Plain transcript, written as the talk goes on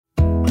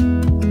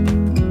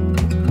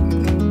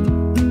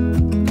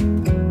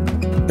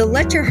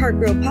Let Your Heart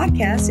Grow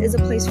podcast is a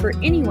place for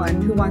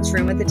anyone who wants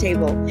room at the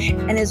table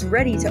and is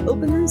ready to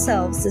open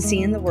themselves to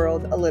seeing the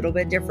world a little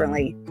bit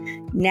differently.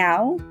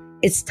 Now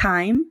it's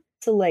time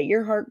to let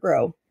your heart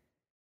grow.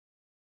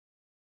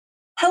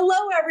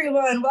 Hello,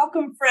 everyone.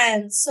 Welcome,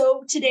 friends.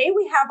 So today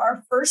we have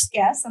our first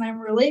guest, and I'm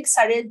really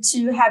excited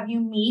to have you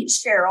meet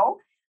Cheryl.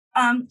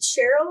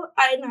 Cheryl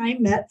and I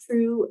met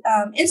through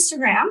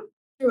Instagram,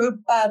 through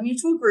a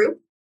mutual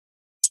group.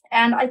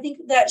 And I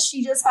think that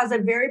she just has a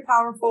very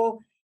powerful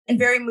and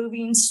very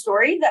moving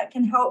story that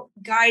can help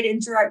guide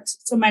and direct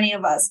so many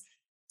of us.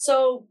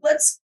 So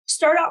let's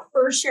start out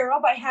first,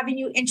 Cheryl, by having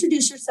you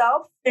introduce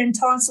yourself and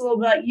tell us a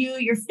little about you,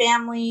 your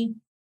family,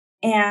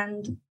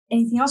 and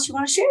anything else you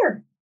want to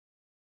share.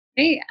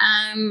 Hey,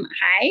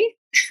 hi.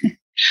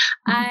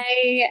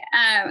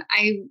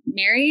 I'm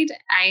married.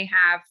 I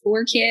have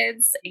 4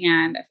 kids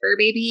and a fur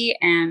baby,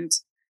 and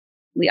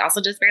we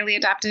also just barely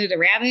adopted a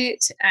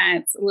rabbit.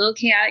 It's a little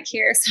chaotic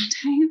here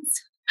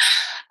sometimes,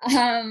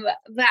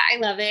 but I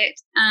love it.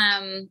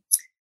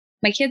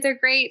 My kids are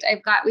great.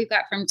 We've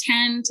got from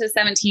 10 to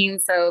 17.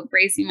 So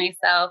bracing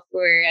myself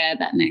for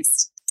that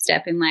next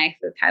step in life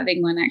of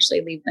having one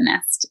actually leave the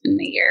nest in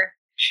the year.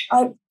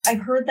 I've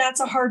heard that's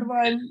a hard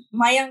one.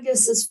 My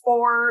youngest is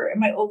 4 and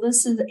my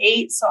oldest is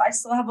 8. So I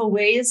still have a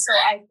ways. So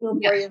I feel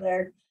for you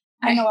there.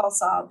 I know I'll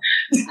sob.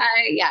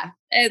 Yeah,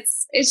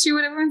 it's true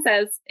what everyone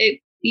says.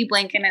 You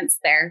blink and it's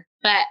there,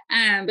 but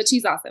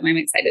she's awesome. I'm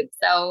excited.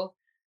 So,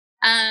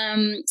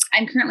 I'm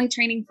currently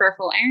training for a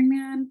full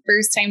Ironman.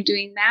 First time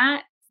doing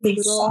that. I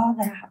saw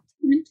that.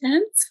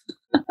 Intense.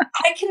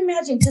 I can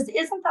imagine, because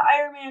isn't the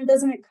Ironman,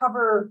 doesn't it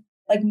cover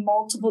like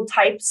multiple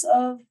types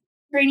of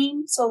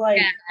training? So like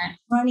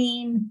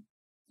running,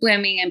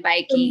 swimming, and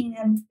biking.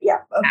 Okay. Yeah.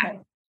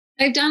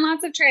 I've done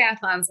lots of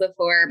triathlons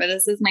before, but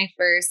this is my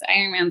first.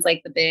 Ironman's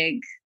like the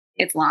big,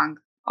 it's long,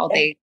 all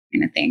day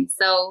kind of thing.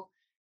 So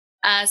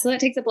that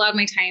takes up a lot of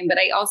my time, but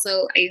I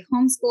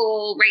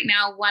homeschool right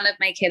now one of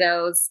my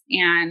kiddos,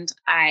 and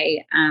I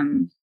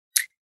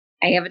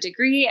have a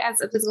degree as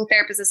a physical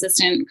therapist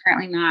assistant.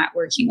 Currently not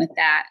working with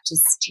that,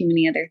 just too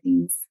many other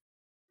things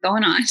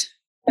going on.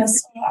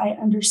 Yes, I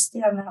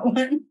understand that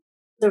one.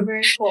 So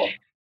very cool.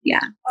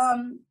 Yeah.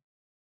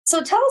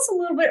 So tell us a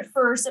little bit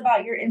first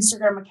about your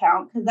Instagram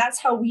account, because that's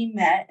how we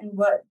met and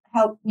what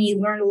helped me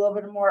learn a little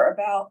bit more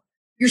about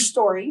your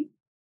story.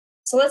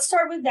 So let's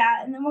start with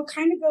that, and then we'll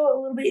kind of go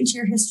a little bit into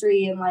your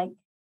history and like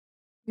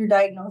your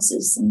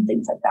diagnosis and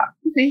things like that.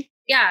 Okay.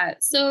 Yeah.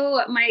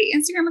 So my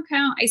Instagram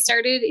account, I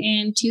started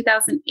in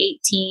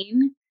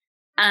 2018.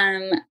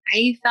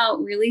 I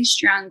felt really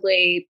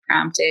strongly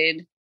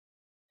prompted.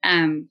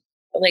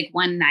 Like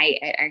one night,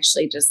 it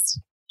actually just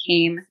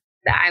came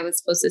that I was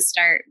supposed to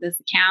start this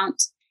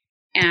account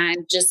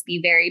and just be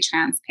very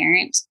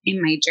transparent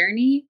in my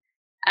journey.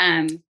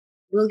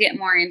 We'll get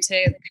more into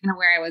kind of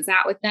where I was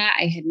at with that.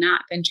 I had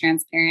not been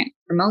transparent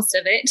for most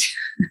of it.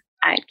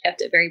 I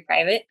kept it very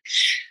private.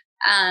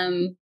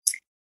 And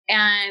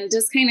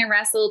just kind of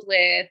wrestled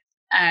with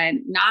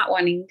not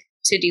wanting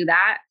to do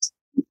that.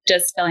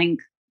 Just feeling,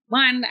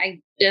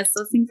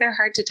 those things are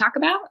hard to talk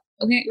about.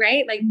 Okay,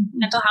 right? Like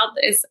mental health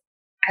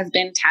has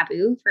been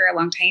taboo for a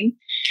long time.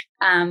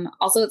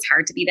 Also, it's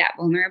hard to be that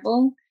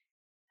vulnerable.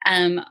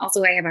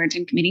 Also, I have a hard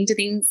time committing to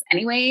things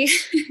anyway.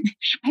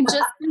 And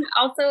just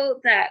also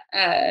that,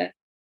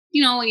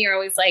 when you're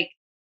always like,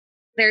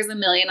 there's a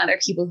million other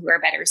people who are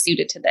better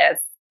suited to this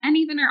and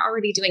even are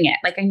already doing it.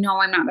 Like, I know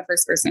I'm not the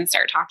first person to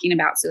start talking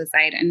about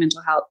suicide and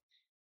mental health.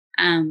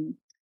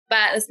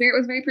 But the spirit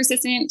was very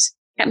persistent,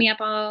 kept me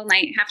up all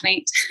night, half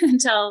night,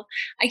 until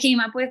I came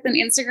up with an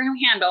Instagram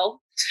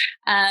handle,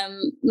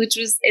 which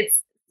was,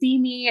 it's See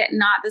Me,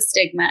 Not the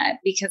Stigma,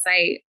 because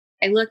I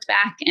looked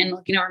back and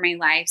looking over my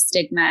life,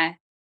 stigma,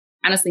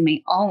 honestly,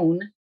 my own,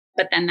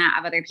 but then that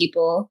of other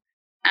people,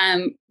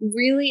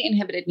 really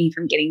inhibited me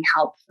from getting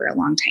help for a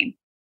long time.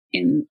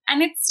 And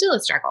it's still a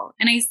struggle.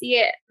 And I see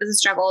it as a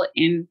struggle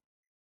in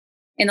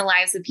the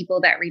lives of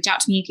people that reach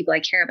out to me, people I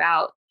care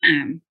about,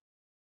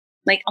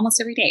 like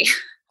almost every day.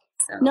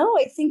 So. No,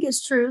 I think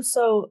it's true.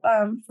 So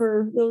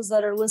for those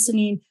that are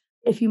listening,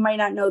 if you might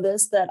not know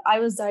this, that I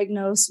was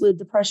diagnosed with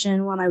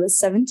depression when I was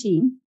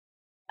 17.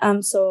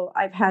 So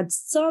I've had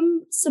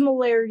some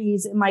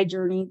similarities in my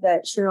journey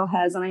that Cheryl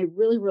has, and I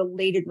really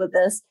related with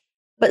this.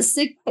 But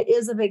stigma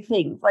is a big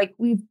thing. Like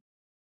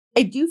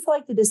I do feel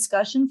like the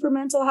discussion for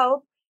mental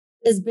health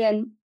has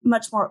been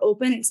much more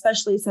open,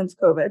 especially since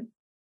COVID,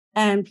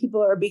 and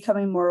people are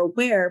becoming more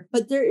aware.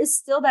 But there is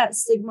still that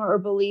stigma or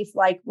belief,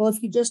 like, well,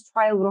 if you just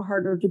try a little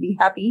harder to be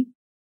happy,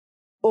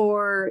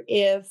 or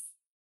if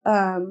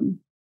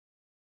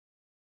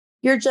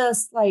you're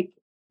just like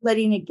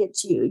letting it get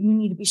to you. You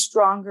need to be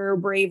stronger,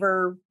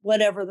 braver,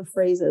 whatever the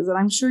phrase is. And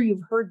I'm sure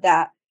you've heard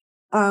that.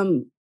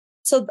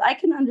 So I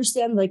can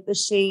understand like the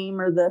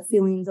shame or the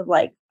feelings of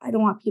like, I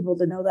don't want people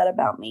to know that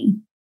about me.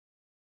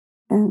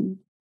 And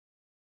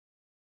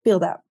feel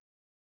that.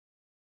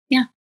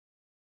 Yeah.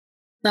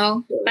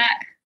 So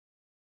that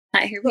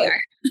here we are.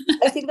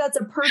 I think that's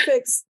a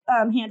perfect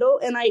handle.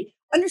 And I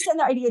understand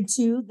the idea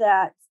too,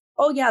 that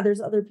oh yeah,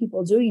 there's other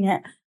people doing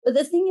it. But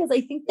the thing is,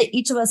 I think that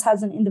each of us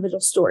has an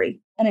individual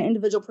story and an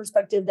individual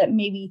perspective that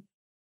maybe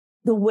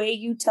the way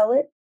you tell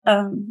it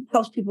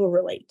helps people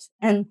relate.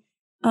 And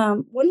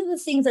one of the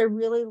things I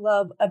really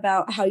love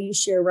about how you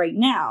share right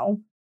now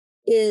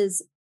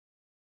is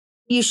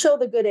you show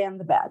the good and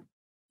the bad.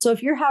 So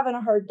if you're having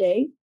a hard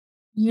day,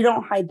 you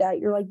don't hide that.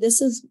 You're like,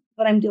 this is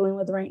what I'm dealing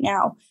with right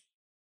now.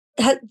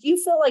 Do you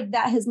feel like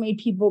that has made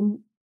people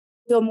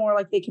feel more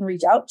like they can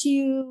reach out to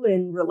you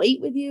and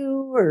relate with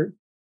you? Or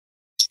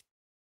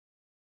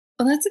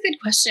Well, that's a good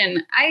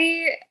question.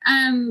 I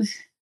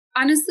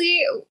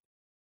honestly,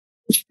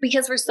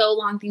 because for so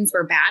long things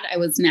were bad, I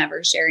was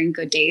never sharing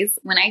good days.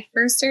 When I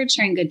first started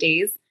sharing good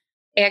days,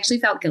 I actually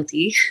felt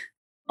guilty.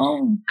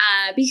 oh,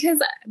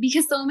 Because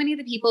so many of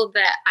the people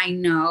that I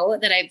know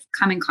that I've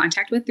come in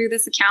contact with through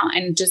this account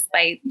and just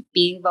by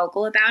being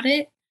vocal about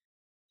it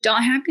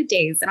don't have good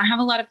days. I don't have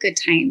a lot of good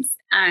times.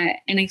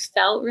 And I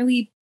felt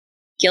really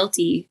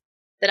guilty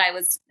that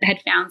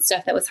had found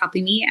stuff that was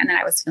helping me and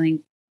that I was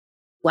feeling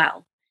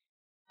well.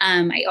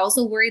 I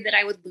also worried that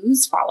I would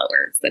lose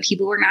followers, that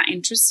people were not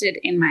interested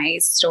in my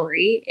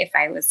story if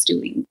I was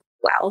doing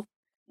well.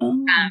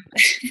 oh.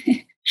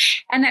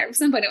 And at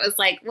some point it was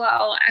like,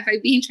 well, if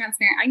I'm being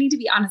transparent, I need to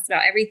be honest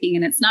about everything.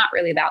 And it's not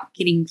really about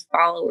getting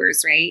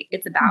followers, right?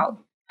 It's about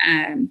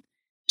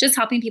just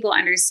helping people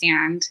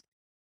understand.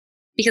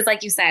 Because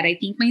like you said, I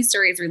think my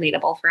story is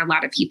relatable for a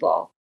lot of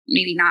people.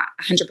 Maybe not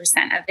 100%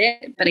 of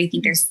it, but I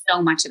think there's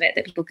so much of it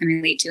that people can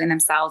relate to in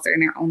themselves or in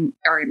their own,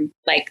 or in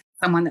like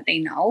someone that they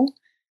know.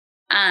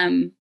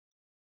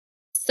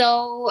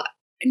 So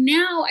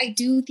now I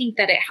do think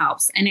that it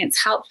helps, and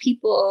it's helped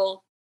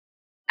people.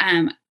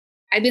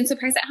 I've been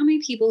surprised at how many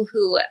people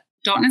who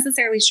don't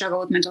necessarily struggle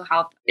with mental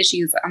health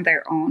issues on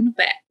their own,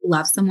 but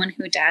love someone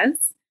who does,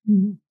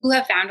 who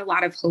have found a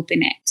lot of hope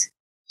in it,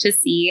 to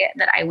see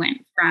that I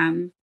went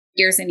from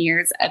years and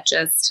years of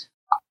just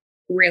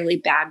really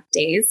bad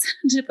days,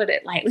 to put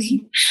it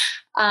lightly,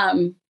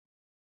 to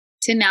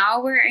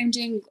now where I'm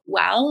doing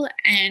well,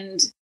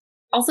 and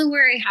also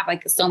where I have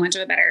like so much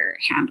of a better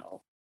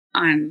handle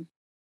on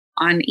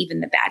even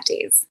the bad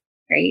days,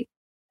 right?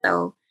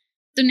 So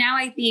now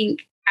I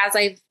think as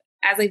I've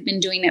been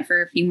doing it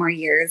for a few more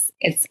years,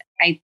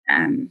 I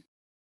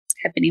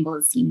have been able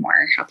to see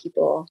more how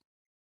people,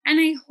 and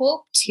I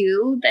hope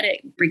too that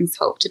it brings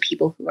hope to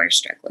people who are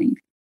struggling,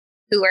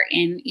 who are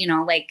in,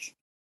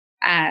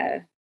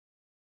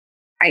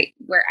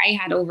 where I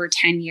had over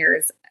 10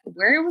 years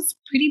where it was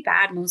pretty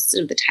bad most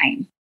of the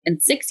time,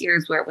 and 6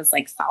 years where it was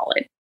like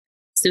solid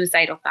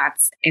suicidal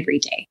thoughts every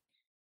day.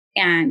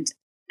 And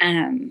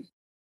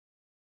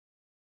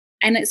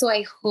so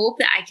I hope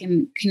that I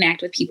can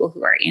connect with people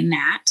who are in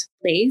that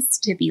place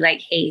to be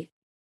like, hey,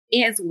 it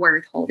is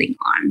worth holding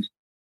on.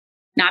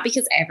 Not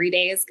because every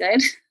day is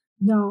good.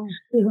 No.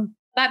 Yeah.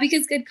 But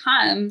because good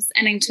comes.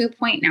 And I'm to a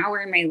point now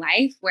where in my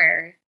life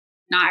where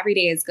not every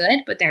day is good,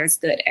 but there's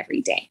good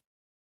every day.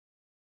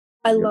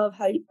 I love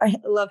how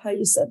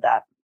you said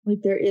that.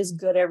 Like there is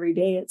good every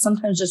day. It's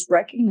sometimes just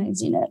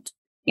recognizing it.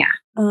 Yeah.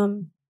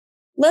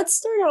 Let's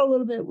start out a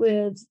little bit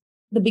with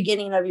the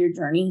beginning of your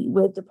journey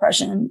with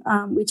depression.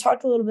 We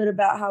talked a little bit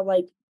about how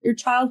like your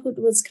childhood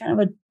was kind of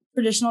a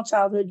traditional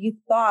childhood. You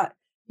thought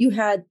you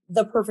had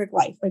the perfect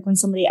life, like when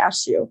somebody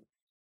asked you.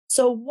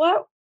 So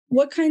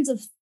what kinds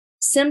of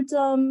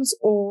symptoms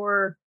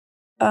or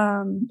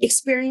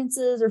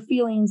experiences or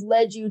feelings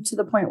led you to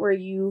the point where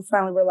you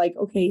finally were like,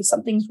 okay,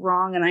 something's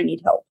wrong and I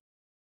need help?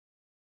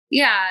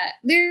 Yeah,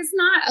 there's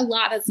not a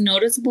lot that's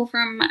noticeable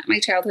from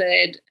my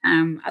childhood,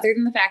 other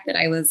than the fact that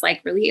I was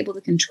like really able to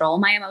control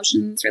my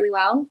emotions really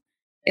well.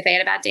 If I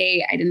had a bad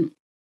day, I didn't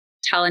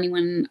tell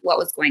anyone what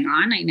was going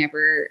on. I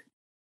never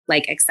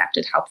like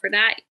accepted help for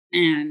that,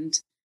 and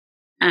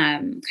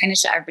kind of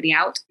shut everybody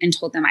out and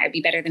told them I would be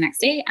better the next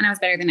day, and I was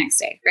better the next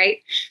day, right?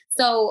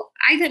 So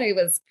I thought I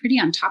was pretty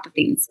on top of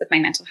things with my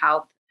mental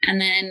health. And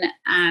then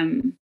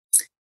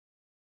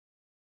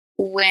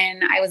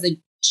when I was a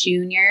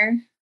junior,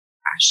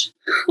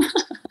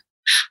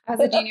 I was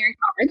a junior in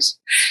college.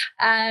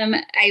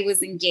 I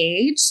was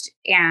engaged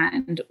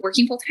and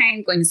working full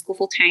time, going to school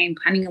full time,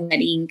 planning a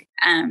wedding,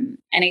 and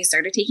I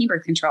started taking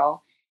birth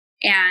control.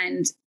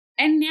 And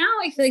now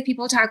I feel like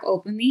people talk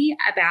openly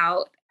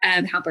about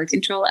how birth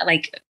control,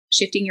 like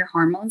shifting your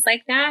hormones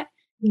like that,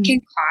 can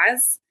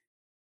cause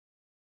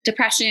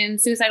depression,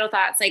 suicidal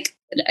thoughts, like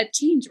a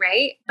change,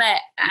 right?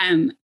 But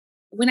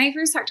when I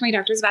first talked to my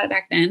doctors about it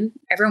back then,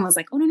 everyone was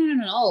like, "Oh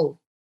no.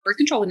 Birth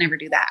control would never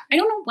do that." I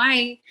don't know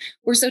why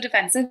we're so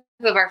defensive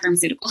of our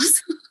pharmaceuticals.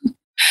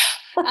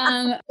 But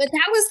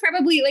that was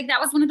probably like, that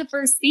was one of the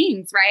first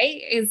things,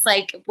 right? Is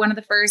like one of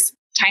the first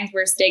times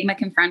where stigma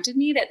confronted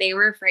me, that they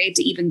were afraid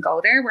to even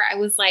go there, where I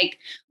was like,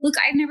 look,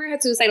 I've never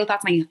had suicidal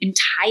thoughts my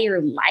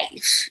entire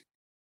life.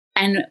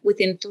 And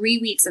within 3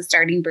 weeks of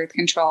starting birth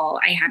control,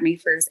 I had my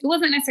first, it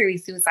wasn't necessarily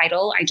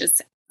suicidal.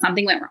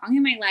 Something went wrong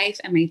in my life.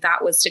 And my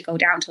thought was to go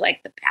down to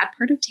like the bad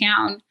part of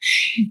town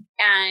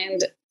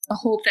and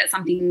hope that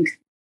something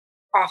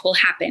awful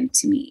happened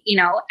to me, you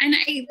know? And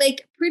I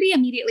like pretty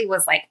immediately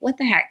was like, what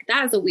the heck?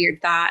 That is a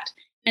weird thought.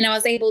 And I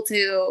was able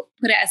to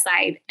put it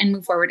aside and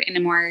move forward in a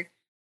more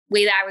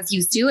way that I was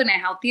used to, in a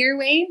healthier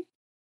way,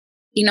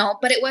 you know,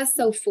 but it was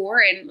so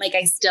foreign. Like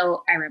I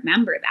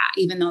remember that,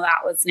 even though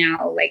that was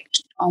now like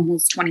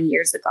almost 20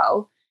 years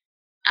ago.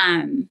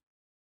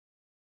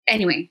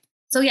 Anyway,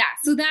 so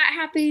that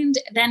happened.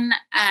 Then,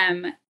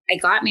 I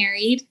got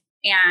married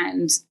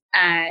and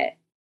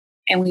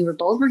we were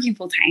both working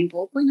full time,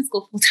 both going to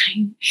school full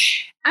time.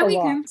 And we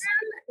come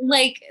from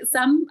like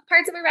some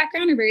parts of our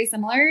background are very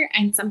similar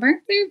and some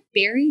parts are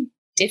very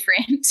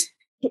different.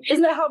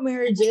 Isn't that how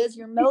marriage is?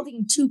 You're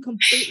melding two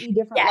completely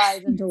different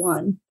lives into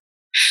one.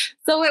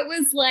 So it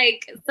was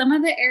like some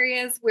of the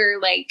areas where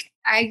like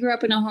I grew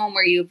up in a home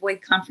where you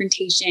avoid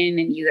confrontation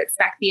and you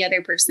expect the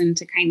other person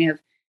to kind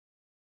of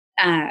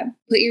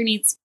put your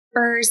needs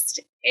first.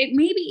 It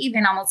maybe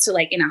even almost to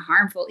like in a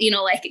harmful, you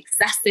know, like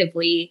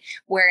excessively,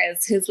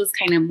 whereas his was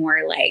kind of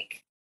more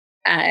like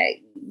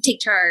take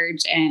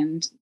charge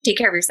and take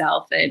care of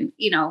yourself and,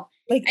 you know,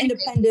 like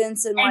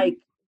independence and like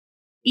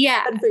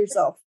for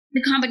yourself.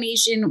 The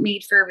combination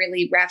made for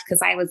really rough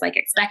because I was like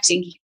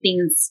expecting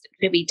things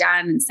to be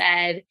done and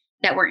said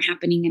that weren't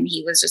happening. And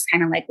he was just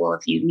kind of like, well,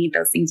 if you need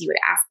those things, you would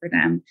ask for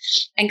them,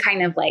 and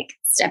kind of like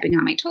stepping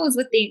on my toes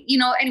with things, you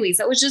know, anyway.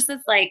 So it was just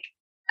this like,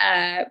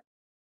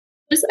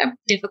 just a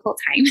difficult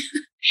time.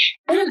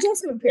 An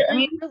adjustment period. I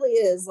mean, it really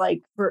is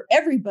like for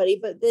everybody,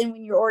 but then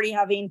when you're already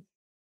having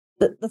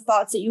the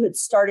thoughts that you had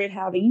started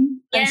having,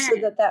 I'm sure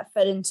that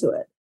fed into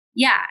it.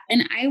 Yeah.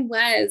 And I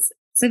was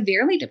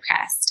severely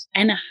depressed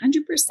and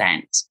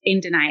 100% in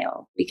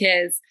denial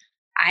because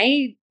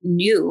I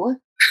knew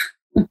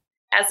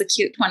as a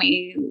cute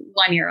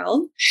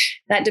 21-year-old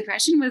that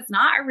depression was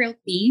not a real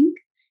thing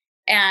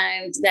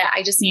and that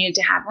I just needed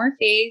to have more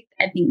faith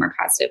and think more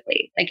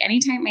positively. Like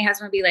anytime my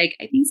husband would be like,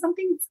 I think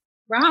something's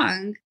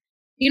wrong,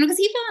 you know, because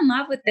he fell in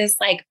love with this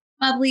like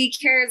bubbly,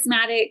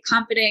 charismatic,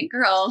 confident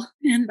girl.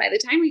 And by the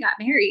time we got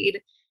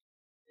married,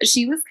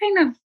 she was kind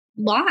of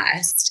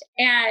lost.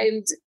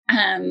 And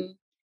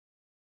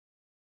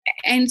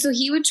so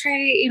he would try,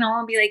 you know,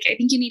 and be like, I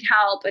think you need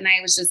help. And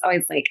I was just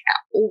always like,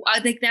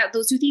 that,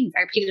 those two things.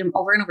 I repeated them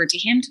over and over to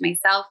him, to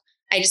myself.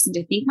 I just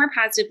need to think more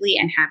positively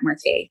and have more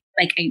faith.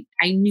 Like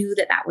I knew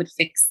that would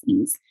fix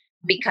things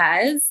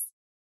because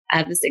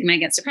of the stigma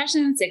against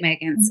depression, stigma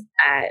against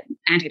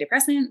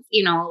antidepressants,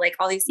 you know, like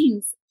all these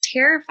things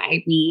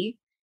terrified me.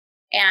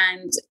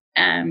 And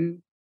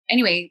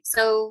anyway,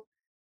 so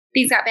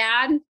things got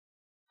bad.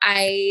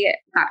 I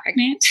got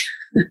pregnant.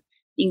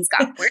 Things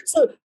got worse.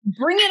 So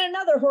bring in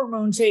another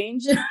hormone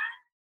change. And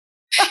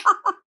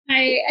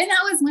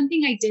that was one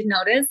thing I did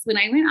notice when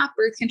I went off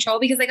birth control,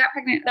 because I got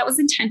pregnant. That was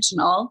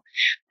intentional.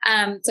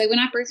 So I went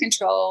off birth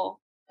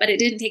control, but it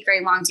didn't take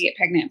very long to get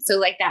pregnant. So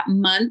like that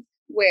month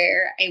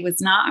where I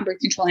was not on birth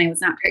control and I was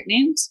not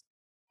pregnant,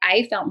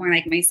 I felt more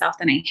like myself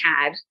than I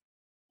had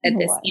at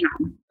this, you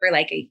know, for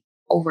like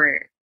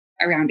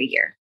around a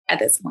year at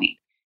this point,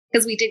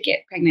 because we did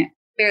get pregnant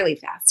fairly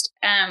fast.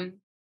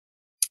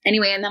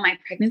 Anyway, and then my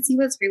pregnancy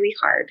was really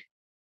hard.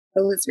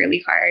 It was really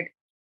hard.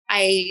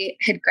 I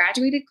had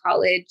graduated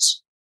college.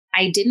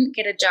 I didn't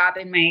get a job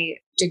in my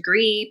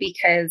degree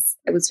because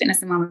it was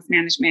fitness and wellness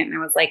management. And I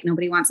was like,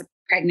 nobody wants a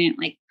pregnant,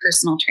 like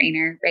personal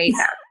trainer, right?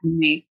 That was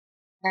my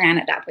plan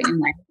at that point in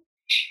life.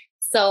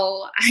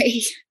 So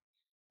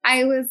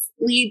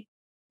we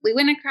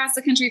went across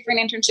the country for an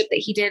internship that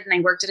he did, and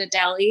I worked at a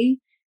deli.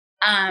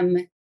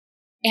 And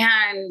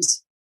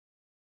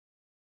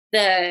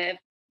the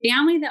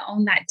family that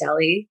owned that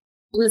deli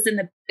was in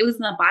the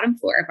bottom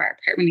floor of our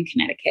apartment in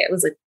Connecticut. It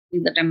was like, we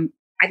lived on,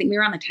 I think we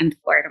were on the 10th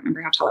floor. I don't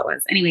remember how tall it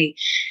was. Anyway,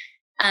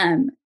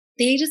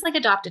 they just like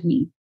adopted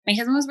me. My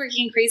husband was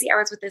working crazy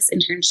hours with this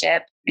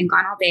internship and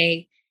gone all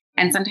day.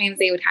 And sometimes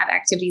they would have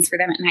activities for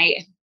them at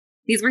night.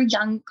 These were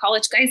young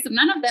college guys, so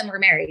none of them were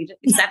married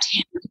except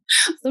him.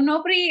 So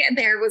nobody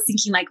there was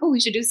thinking like, oh, we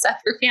should do stuff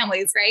for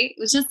families, right? It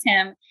was just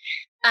him.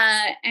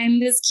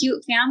 And this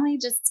cute family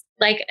just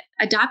like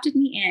adopted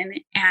me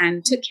in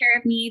and took care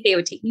of me. They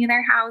would take me to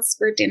their house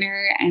for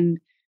dinner and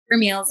for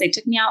meals. They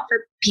took me out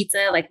for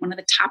pizza, like one of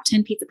the top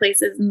 10 pizza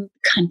places in the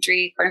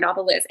country, according to all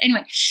the lists.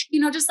 Anyway, you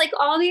know, just like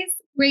all these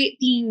great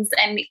things.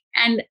 And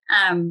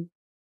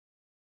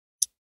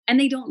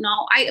they don't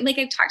know. I've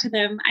talked to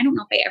them. I don't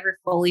know if I ever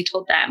fully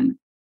told them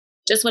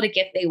just what a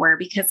gift they were,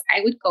 because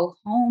I would go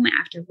home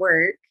after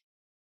work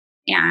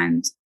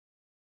and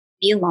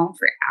be alone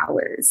for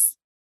hours.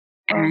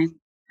 And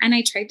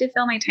I tried to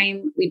fill my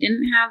time. We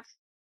didn't have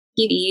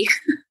TV.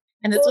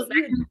 And this was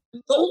back in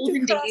the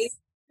olden days.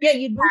 Yeah,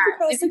 you'd move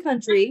across the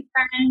country.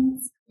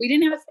 Friends. We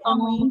didn't have a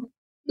phone.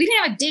 We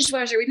didn't have a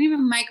dishwasher. We didn't have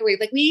a microwave.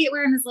 Like we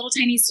were in this little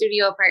tiny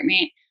studio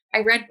apartment.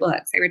 I read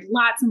books. I read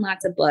lots and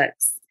lots of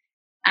books.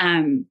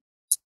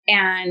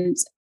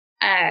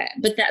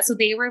 So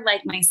they were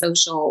like my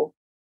social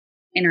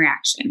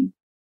interaction.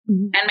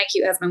 Mm-hmm. And my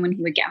cute husband when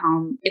he would get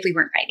home if we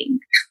weren't fighting.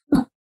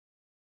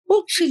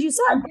 Well, because you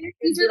said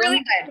these were really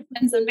good,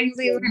 and sometimes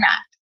they were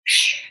not.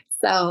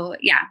 So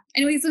yeah.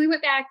 Anyway, so we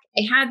went back.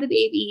 I had the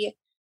baby.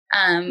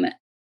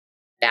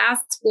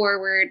 Fast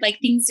forward, like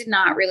things did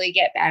not really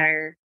get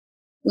better.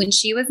 When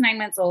she was 9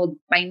 months old,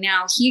 by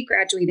now he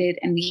graduated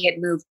and we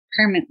had moved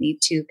permanently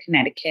to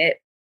Connecticut.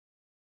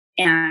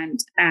 And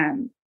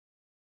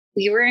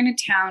we were in a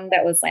town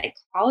that was like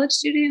college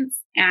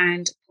students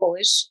and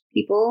Polish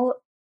people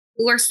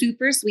who are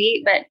super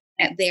sweet, but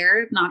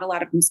there, not a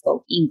lot of them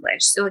spoke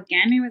English. So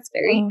again, it was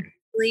very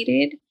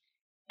isolated.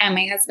 And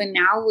my husband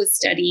now was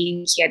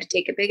studying. He had to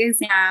take a big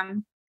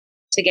exam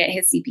to get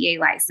his CPA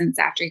license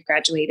after he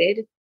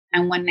graduated.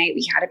 And one night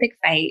we had a big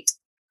fight,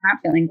 not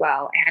feeling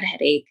well. I had a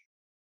headache.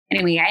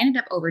 Anyway, I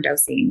ended up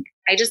overdosing.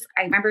 I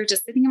remember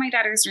just sitting in my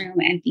daughter's room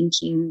and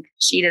thinking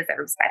she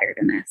deserves better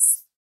than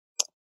this.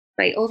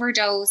 So I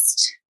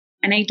overdosed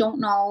and I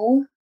don't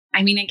know.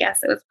 I mean, I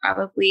guess it was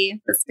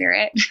probably the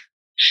spirit.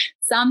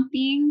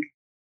 Something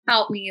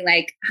helped me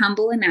like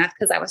humble enough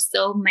because I was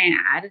so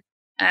mad,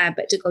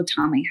 but to go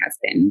tell my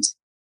husband.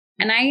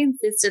 And I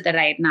insisted that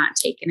I had not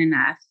taken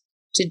enough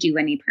to do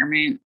any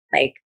permanent,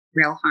 like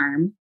real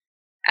harm.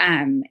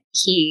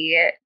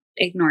 He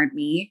ignored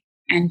me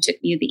and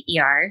took me to the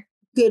ER.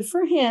 Good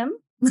for him.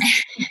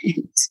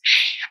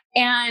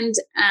 and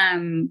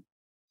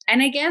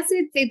I guess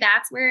I'd say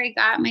that's where I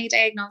got my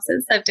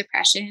diagnosis of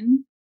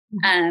depression.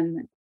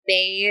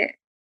 They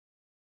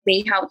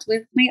helped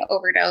with my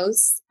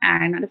overdose.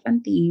 Not a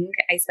fun thing.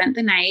 I spent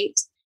the night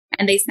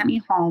and they sent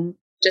me home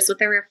just with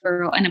a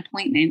referral, an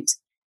appointment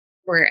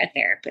for a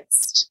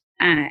therapist.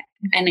 And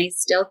I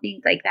still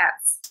think like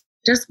that's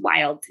just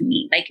wild to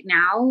me. Like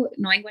now,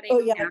 knowing what I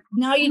know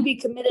now you'd be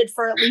committed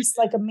for at least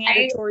like a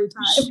mandatory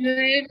time.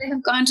 Should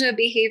have gone to a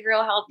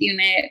behavioral health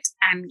unit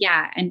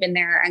and been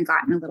there and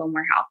gotten a little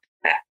more help.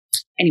 But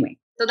anyway,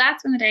 so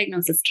that's when the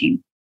diagnosis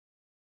came.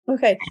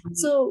 Okay.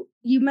 So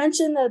you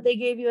mentioned that they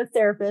gave you a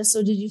therapist.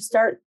 So did you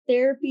start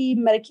therapy,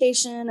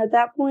 medication at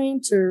that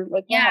point, or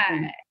like what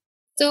happened?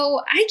 So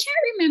I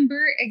can't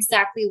remember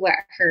exactly what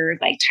her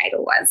like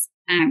title was,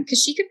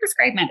 because she could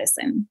prescribe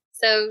medicine.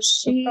 So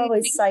she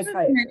probably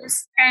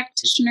psychiatrist,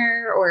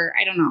 practitioner, or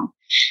I don't know,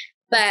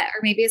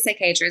 or maybe a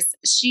psychiatrist.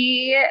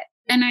 She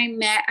and I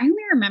met. I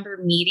only remember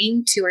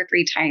meeting 2 or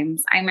 3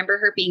 times. I remember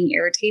her being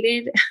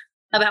irritated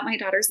about my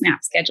daughter's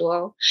nap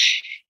schedule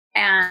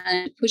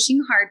and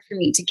pushing hard for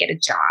me to get a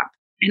job.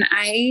 And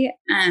I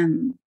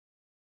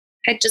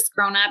had just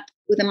grown up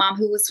with a mom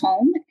who was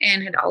home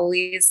and had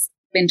always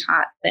been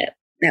taught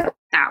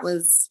that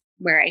was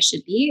where I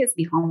should be, is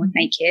be home with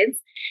my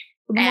kids.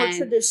 More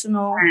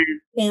traditional,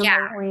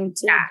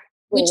 family-oriented. Yeah,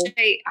 which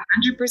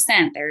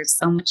 100%. There's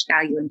so much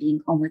value in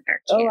being home with our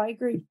kids. Oh, I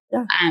agree.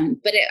 Yeah.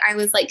 But I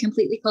was like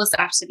completely closed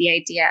off to the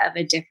idea of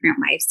a different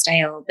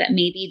lifestyle, that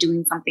maybe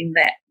doing something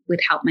that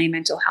would help my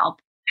mental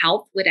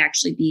health would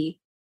actually be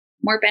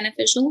more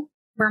beneficial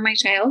for my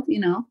child, you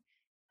know?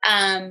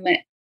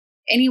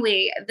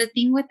 Anyway, the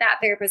thing with that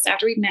therapist,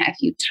 after we'd met a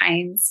few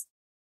times,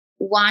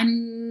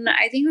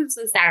 I think it was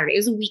a Saturday, it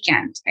was a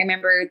weekend. I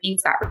remember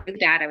things got really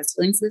bad. I was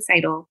feeling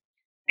suicidal.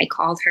 I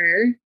called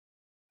her.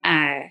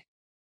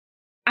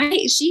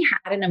 She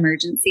had an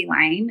emergency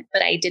line,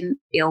 but I didn't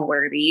feel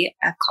worthy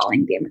of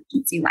calling the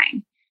emergency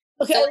line.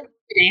 Okay. So I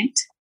didn't.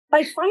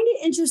 I find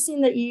it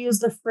interesting that you use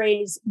the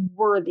phrase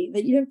worthy,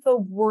 that you didn't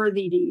feel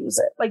worthy to use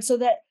it. Like, so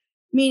that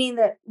meaning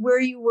that where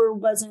you were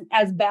wasn't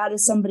as bad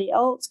as somebody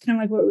else, kind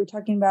of like what we were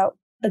talking about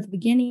at the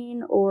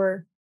beginning,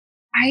 or?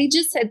 I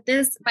just said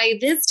this, by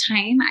this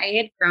time I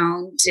had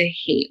grown to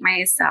hate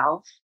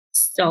myself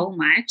so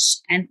much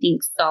and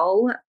think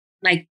so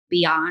like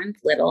beyond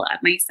little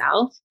of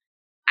myself.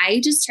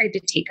 I just tried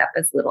to take up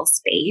as little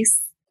space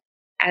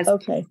as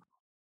okay.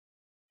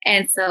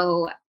 And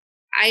so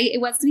it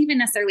wasn't even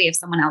necessarily if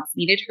someone else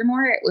needed her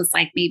more. It was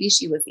like maybe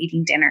she was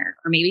eating dinner,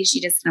 or maybe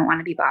she just didn't want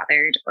to be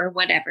bothered, or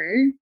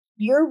whatever.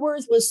 Your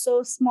worth was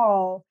so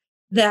small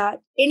that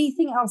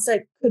anything else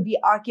that could be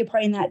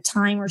occupying that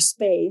time or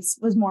space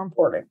was more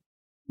important.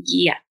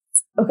 Yes.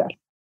 Okay.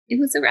 It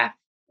was a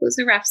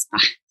rough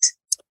spot.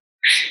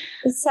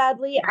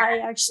 Sadly,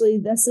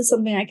 this is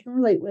something I can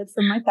relate with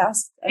from my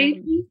past. I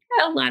think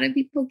a lot of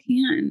people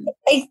can.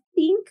 I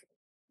think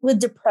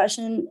with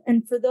depression,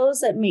 and for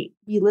those that may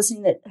be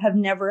listening that have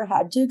never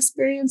had to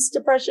experience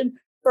depression,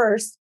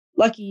 first,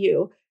 lucky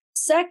you.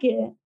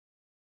 Second,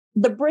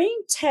 the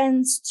brain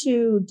tends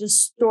to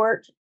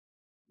distort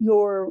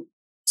your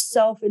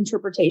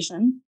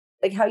self-interpretation,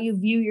 like how you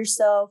view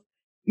yourself.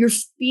 Your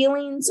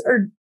feelings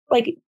are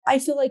like, I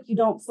feel like you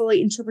don't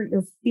fully interpret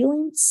your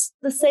feelings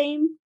the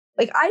same.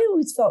 Like I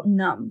always felt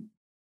numb.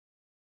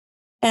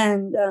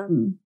 And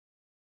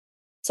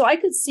so I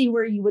could see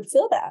where you would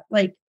feel that.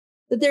 Like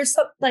that there's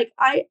some, like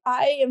I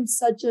am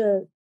such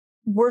a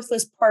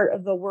worthless part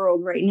of the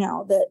world right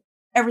now that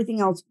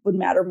everything else would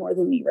matter more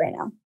than me right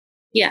now.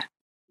 Yeah.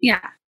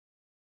 Yeah.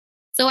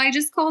 So I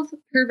just called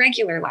her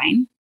regular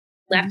line,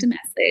 left a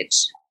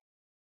message.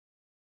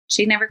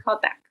 She never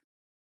called back.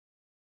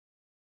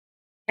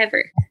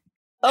 Ever.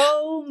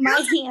 Oh,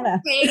 my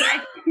Hannah.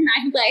 And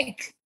I'm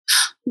like,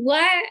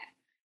 what?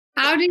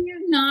 How do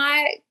you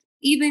not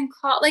even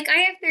call, like I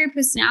have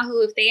therapists now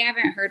who, if they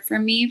haven't heard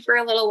from me for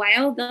a little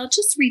while, they'll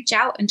just reach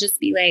out and just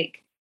be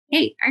like,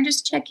 hey, I'm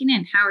just checking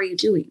in. How are you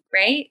doing?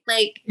 Right?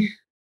 Like,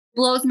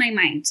 blows my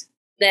mind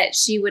that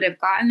she would have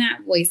gotten that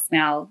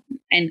voicemail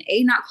and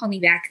not call me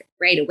back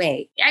right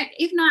away.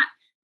 If not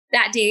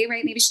that day,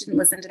 right? Maybe she didn't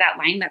listen to that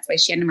line. That's why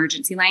she had an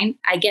emergency line.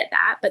 I get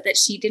that. But that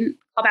she didn't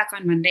call back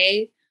on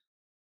Monday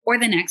or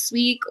the next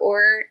week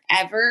or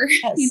ever.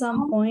 At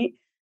some point.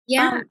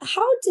 Yeah.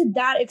 How did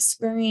that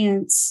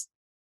experience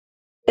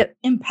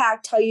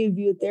impact how you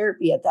viewed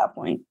therapy at that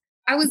point?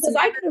 I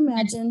could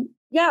imagine,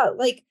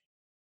 like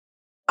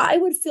I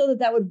would feel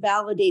that would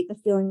validate the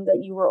feeling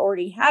that you were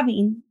already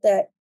having,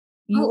 that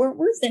you weren't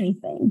worth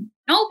anything.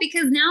 No,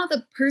 because now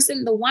the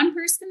one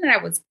person that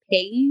I was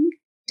paying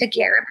to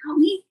care about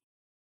me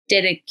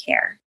didn't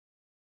care.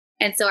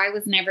 And so I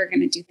was never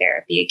going to do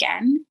therapy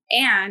again.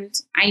 And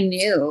I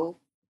knew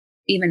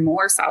even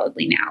more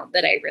solidly now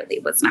that I really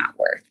was not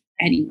worth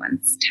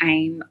anyone's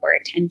time or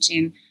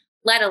attention,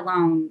 let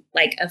alone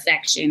like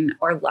affection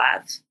or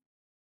love,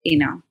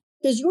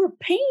 Because you were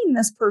paying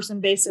this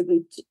person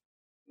basically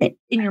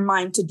in your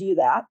mind to do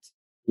that.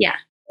 Yeah.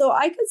 So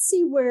I could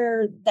see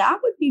where that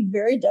would be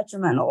very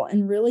detrimental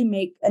and really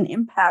make an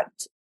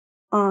impact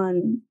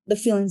on the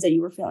feelings that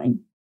you were feeling.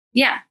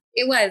 Yeah,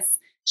 it was.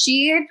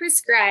 She had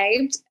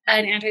prescribed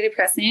an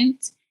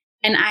antidepressant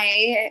and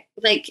I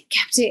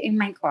kept it in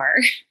my car,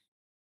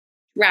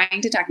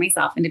 trying to talk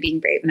myself into being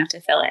brave enough to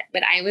fill it.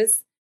 But I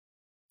was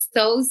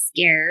so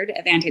scared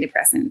of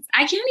antidepressants.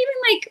 I can't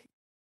even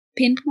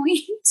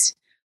pinpoint.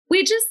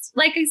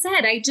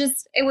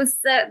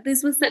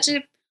 This was such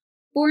a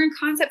foreign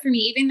concept for me.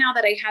 Even now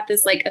that I had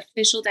this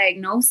official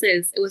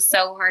diagnosis, it was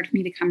so hard for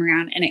me to come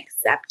around and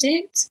accept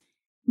it.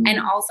 Mm-hmm. And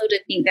also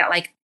to think that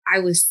I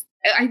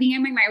think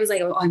in my mind I was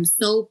like, oh, I'm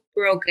so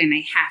broken,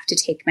 I have to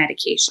take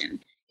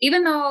medication.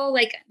 Even though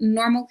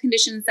normal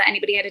conditions that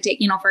anybody had to take,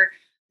 for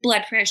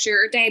blood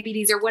pressure or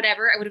diabetes or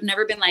whatever, I would have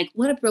never been like,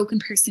 what a broken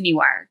person you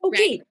are.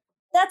 Okay. Right?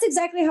 That's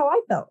exactly how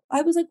I felt.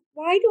 I was like,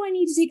 why do I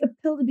need to take a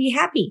pill to be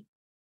happy?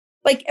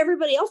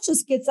 Everybody else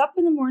just gets up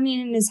in the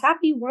morning and is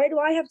happy. Why do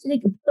I have to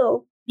take a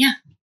pill? Yeah.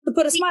 To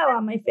put a smile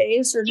on my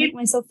face or make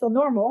myself feel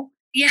normal?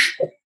 Yeah.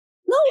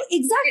 No,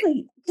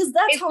 exactly. Because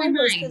that's how I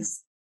was.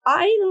 Because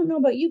I don't know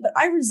about you, but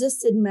I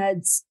resisted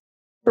meds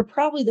for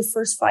probably the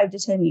first 5 to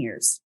 10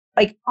 years,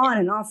 on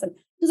and off.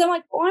 Because I'm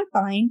like, oh, I'm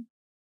fine.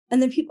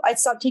 And then I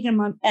stopped taking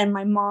them, and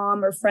my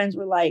mom or friends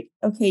were like,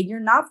 okay, you're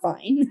not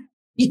fine.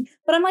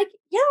 But I'm like,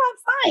 yeah, I'm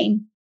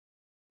fine.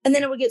 And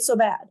then it would get so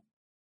bad.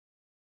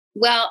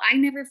 Well, I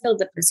never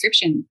filled a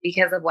prescription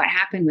because of what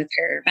happened with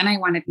her. Then I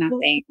wanted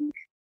nothing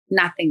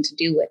to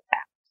do with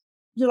that.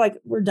 You're like,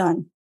 we're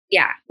done.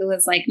 Yeah. It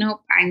was like,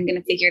 nope, I'm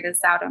going to figure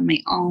this out on my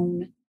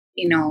own,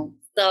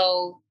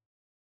 So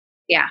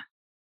yeah.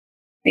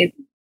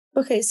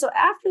 Okay. So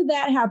after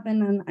that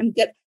happened, and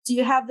so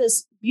you have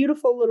this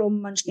beautiful little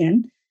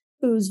munchkin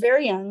who's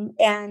very young,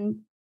 and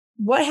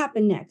what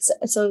happened next?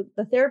 So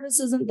the therapist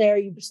isn't there.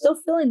 You're still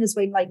feeling this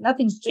way,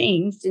 nothing's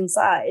changed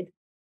inside.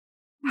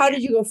 How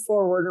did you go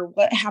forward, or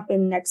what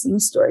happened next in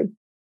the story?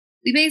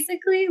 We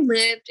basically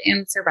lived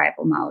in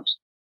survival mode.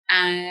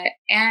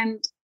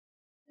 And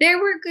there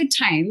were good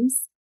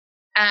times,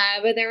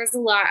 but there was a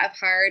lot of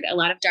hard, a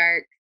lot of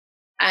dark.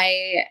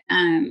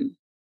 I'm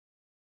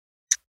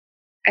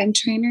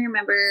trying to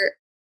remember,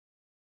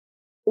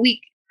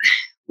 we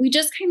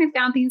just kind of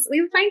found things,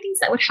 we would find things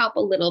that would help a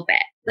little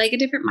bit, like a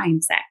different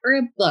mindset or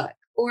a book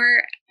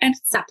or a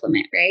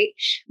supplement, right?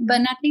 But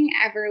nothing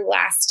ever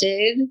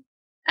lasted.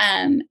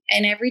 And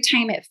every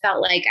time it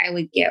felt like I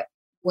would get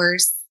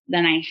worse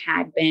than I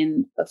had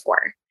been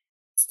before.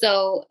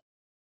 So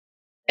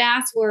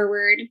fast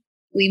forward,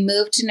 we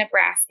moved to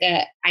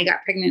Nebraska. I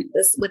got pregnant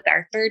with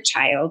our third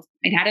child.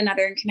 I'd had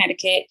another in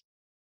Connecticut.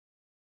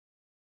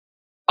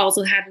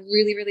 Also had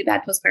really, really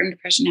bad postpartum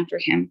depression after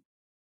him.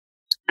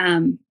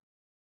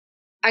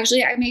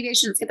 Actually, maybe I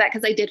shouldn't say that,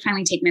 because I did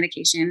finally take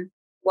medication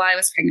while I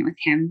was pregnant with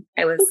him.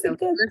 I was so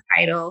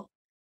suicidal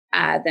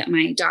that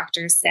my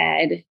doctor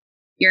said,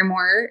 you're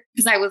more,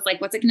 because I was like,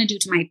 what's it going to do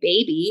to my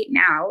baby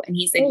now? And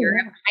he said, you're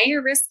at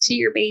higher risk to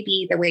your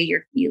baby the way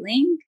you're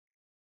feeling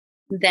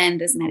than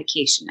this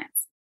medication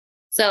is.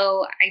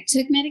 So I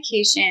took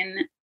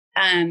medication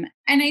and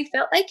I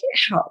felt like it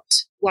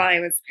helped while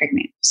I was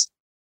pregnant.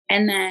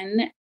 And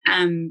then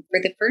for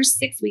the first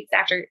 6 weeks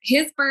after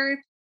his birth,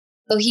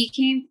 so he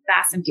came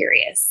fast and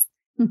furious,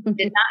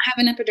 did not have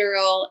an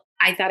epidural.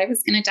 I thought I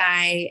was going to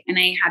die, and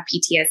I had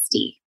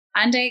PTSD.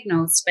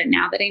 Undiagnosed, but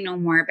now that I know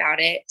more about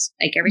it,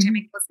 every time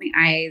I close my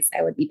eyes,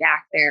 I would be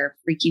back there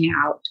freaking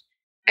out.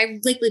 I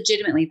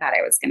legitimately thought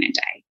I was going to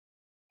die.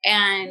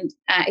 And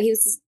he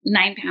was a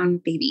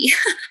 9-pound baby.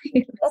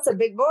 That's a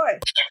big boy.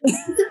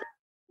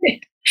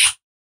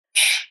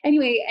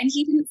 Anyway, and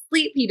he didn't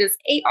sleep. He just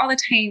ate all the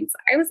time. So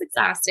I was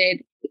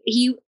exhausted.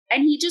 He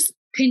just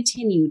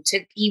continued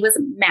he was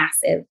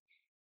massive.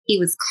 He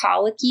was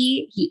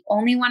colicky. He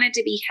only wanted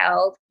to be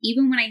held.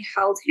 Even when I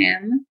held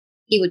him,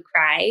 he would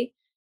cry.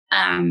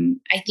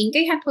 I think I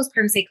had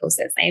postpartum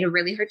psychosis. I had a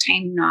really hard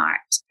time not.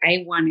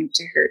 I wanted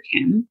to hurt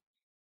him,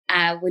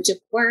 which of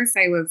course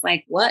I was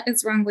like, what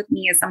is wrong with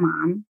me as a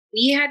mom?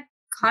 We had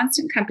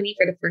constant company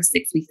for the first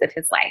 6 weeks of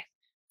his life.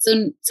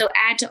 So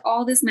add to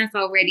all this mess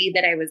already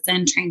that I was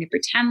then trying to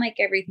pretend like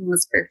everything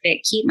was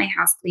perfect, keep my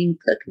house clean,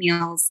 cook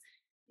meals,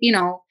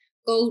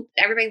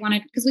 everybody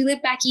wanted, because we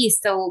lived back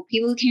east. So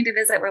people who came to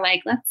visit were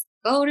like, let's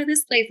go to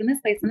this place and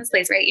this place and this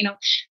place, right?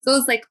 So it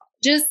was like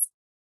just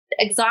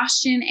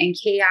exhaustion and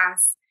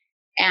chaos.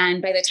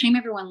 And by the time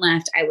everyone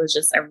left, I was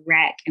just a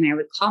wreck. And I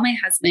would call my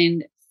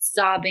husband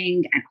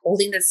sobbing and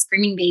holding this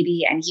screaming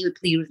baby. And he would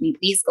plead with me,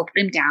 please go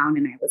put him down.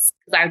 And because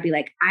I would be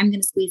like, I'm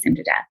going to squeeze him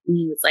to death. And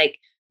he was like,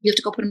 you have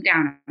to go put him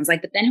down. I was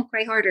like, but then he'll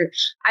cry harder.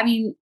 I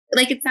mean,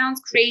 like, it sounds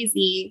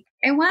crazy.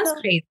 It was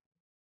crazy.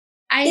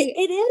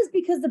 It is,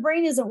 because the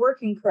brain isn't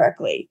working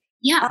correctly.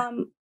 Yeah.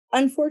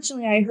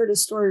 Unfortunately, I heard a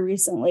story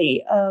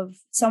recently of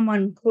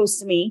someone close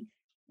to me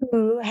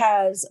who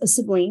has a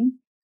sibling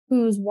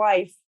whose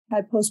wife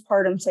had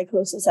postpartum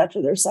psychosis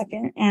after their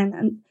second.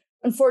 And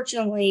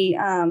unfortunately,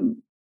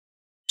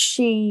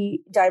 she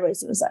died by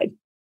suicide.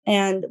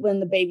 And when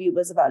the baby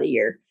was about a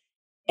year.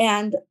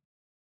 And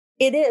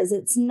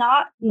it's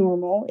not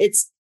normal.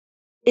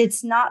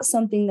 It's not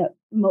something that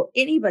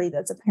anybody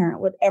that's a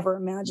parent would ever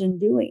imagine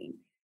doing.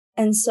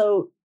 And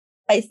so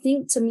I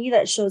think, to me,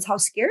 that shows how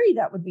scary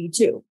that would be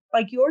too.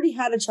 Like, you already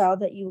had a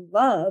child that you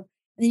love,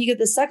 and then you get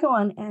the second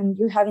one and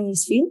you're having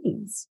these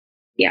feelings.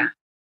 Yeah.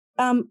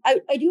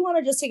 I do want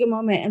to just take a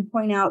moment and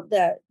point out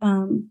that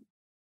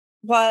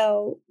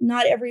while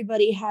not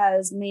everybody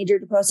has major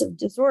depressive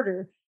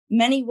disorder,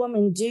 many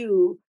women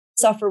do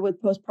suffer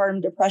with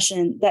postpartum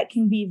depression that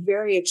can be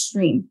very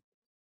extreme.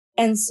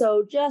 And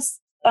so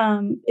just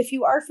if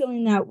you are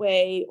feeling that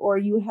way, or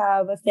you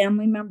have a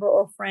family member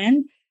or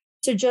friend,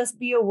 to just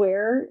be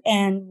aware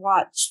and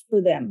watch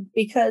for them,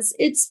 because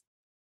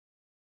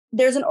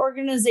there's an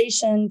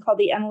organization called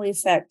the Emily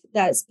Effect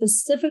that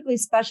specifically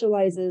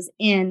specializes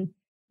in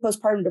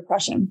postpartum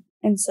depression.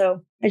 And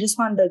so I just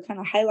wanted to kind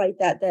of highlight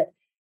that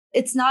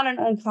it's not an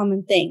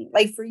uncommon thing.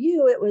 Like, for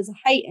you, it was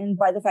heightened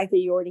by the fact that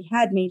you already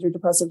had major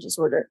depressive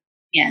disorder.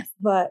 Yes.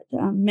 But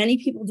many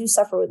people do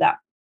suffer with that.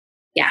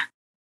 Yeah.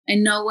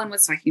 And no one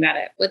was talking about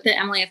it. With the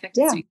Emily Effect,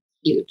 it's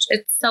huge.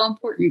 It's so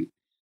important.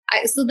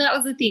 So that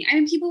was the thing. I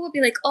mean, people would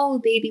be like, oh,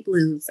 baby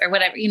blues or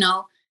whatever, Yes.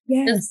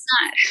 That's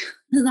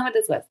not what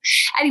this was.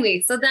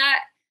 Anyway, so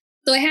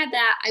I had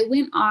that. I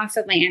went off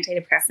of my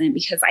antidepressant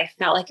because I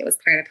felt like it was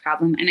part of the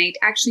problem. And I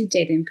actually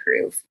did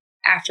improve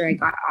after I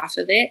got off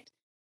of it.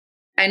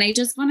 And I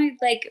just wanted,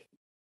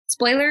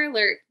 spoiler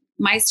alert,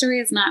 my story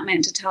is not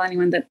meant to tell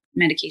anyone that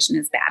medication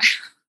is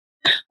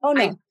bad. Oh,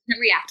 no. I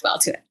didn't react well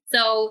to it.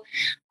 So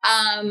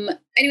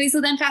anyway, so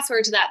then fast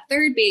forward to that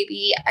third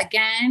baby.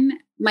 Again,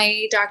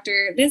 my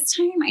doctor, this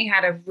time I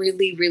had a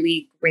really,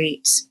 really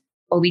great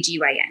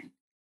OBGYN.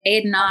 I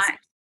had not, awesome.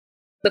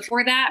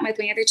 Before that, with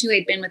my other two,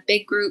 I'd been with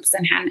big groups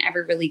and hadn't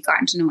ever really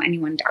gotten to know any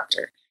one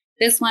doctor.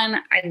 This one,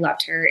 I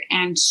loved her.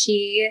 And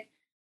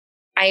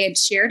I had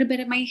shared a bit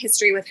of my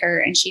history with her,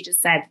 and she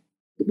just said,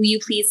 will you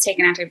please take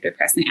an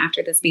antidepressant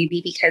after this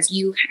baby, because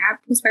you have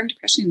postpartum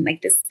depression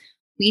like this.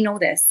 We know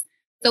this.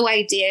 So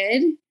I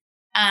did.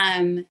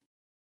 And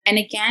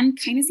again,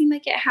 kind of seemed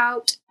like it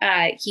helped.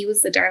 He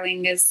was the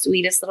darlingest,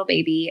 sweetest little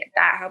baby.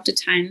 That helped a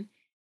ton.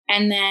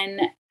 And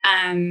then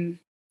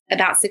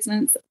about 6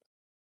 months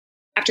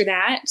after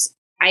that,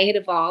 I had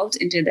evolved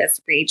into this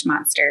rage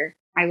monster.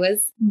 I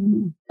was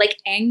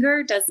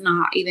anger does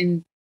not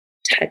even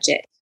touch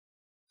it.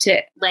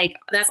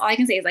 That's all I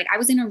can say is I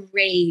was in a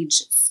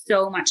rage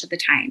so much of the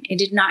time. It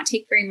did not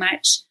take very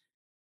much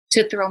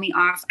to throw me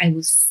off. I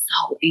was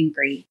so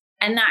angry,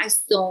 and that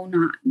is so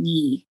not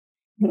me.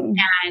 Mm-hmm.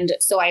 And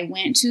so I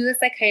went to a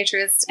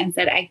psychiatrist and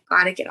said, I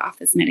got to get off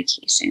this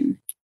medication.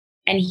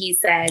 And he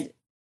said,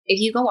 if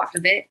you go off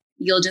of it,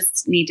 you'll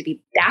just need to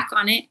be back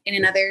on it in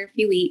another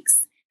few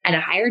weeks at a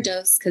higher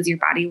dose, because your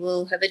body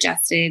will have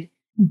adjusted.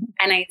 Mm-hmm.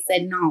 And I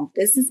said, no,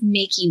 this is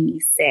making me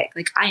sick.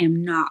 I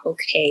am not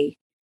okay.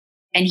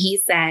 And he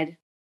said,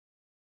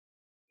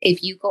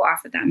 if you go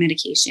off of that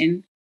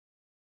medication,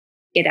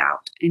 get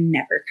out and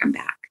never come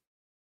back.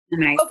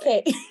 And I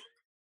said,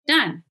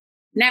 done.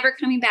 Never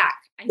coming back.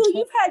 So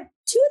you've had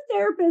two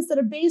therapists that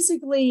are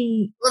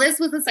basically... Well, this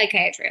was a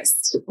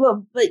psychiatrist.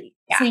 Well, but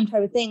same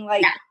type of thing,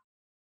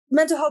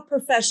 mental health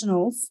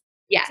professionals.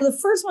 Yeah. So the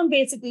first one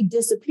basically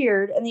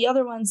disappeared, and the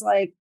other one's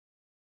like,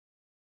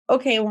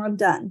 okay, well, I'm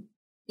done.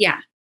 Yeah.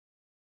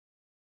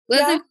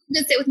 Wasn't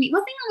to sit with me.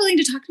 Wasn't even willing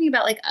to talk to me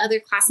about other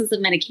classes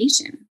of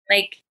medication.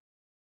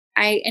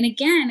 And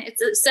again,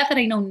 it's stuff that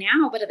I know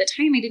now, but at the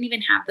time I didn't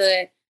even have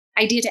the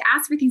idea to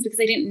ask for things because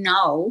I didn't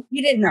know.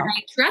 You didn't know. And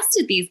I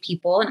trusted these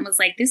people, and it was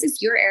like, this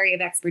is your area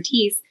of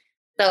expertise.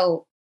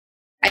 So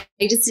I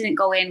just didn't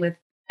go in with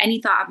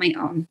any thought of my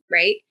own,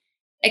 right?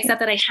 Except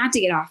that I had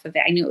to get off of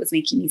it. I knew it was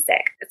making me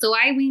sick. So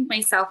I weaned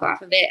myself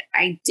off of it.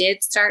 I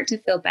did start to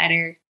feel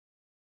better.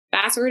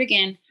 Fast forward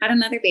again, had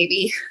another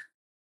baby.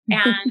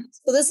 And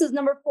so this is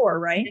number 4,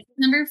 right? This is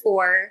number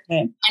 4.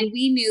 Okay. And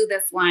we knew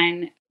this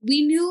one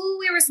we knew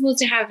we were supposed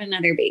to have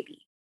another baby.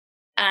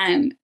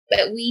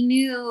 But we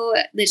knew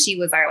that she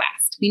was our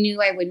last. We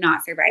knew I would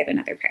not survive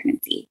another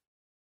pregnancy.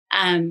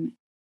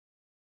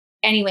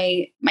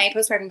 Anyway, my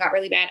postpartum got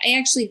really bad. I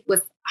actually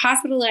was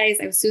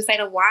hospitalized. I was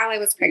suicidal while I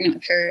was pregnant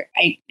with her.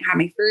 I had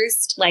my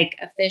first like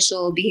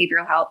official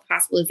behavioral health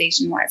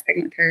hospitalization while I was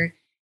pregnant with her.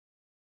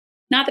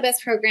 Not the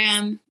best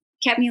program,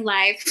 kept me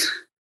alive,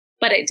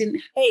 but it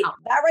didn't help.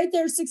 That right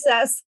there is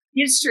success.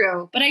 It's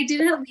true. But I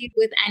didn't leave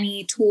with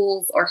any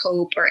tools or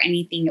hope or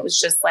anything. It was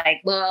just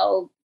like,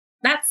 well,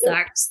 that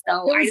sucked.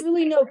 So there was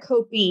really no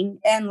coping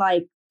and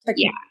like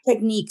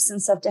techniques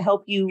and stuff to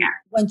help you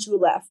once you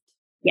left.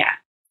 Yeah.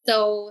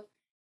 So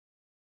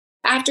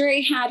after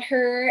I had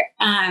her,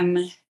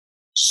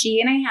 she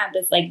and I had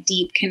this like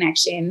deep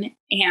connection.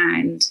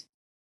 And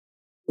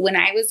when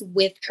I was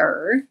with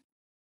her,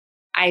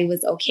 I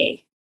was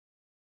okay.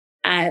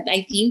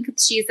 I think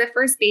she's the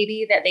first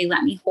baby that they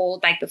let me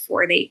hold like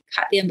before they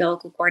cut the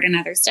umbilical cord and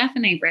other stuff.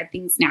 And I read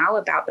things now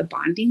about the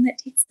bonding that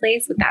takes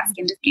place with that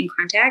skin to skin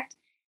contact.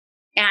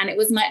 And it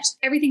was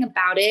everything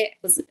about it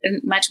was a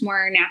much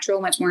more natural,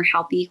 much more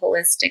healthy,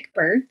 holistic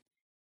birth.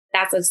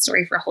 That's a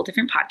story for a whole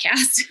different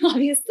podcast,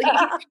 obviously.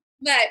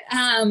 But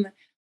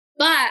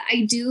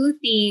I do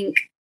think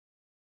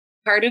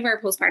part of our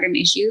postpartum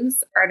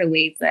issues are the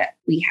ways that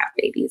we have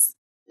babies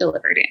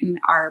delivered in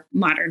our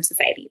modern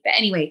society. But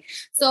anyway,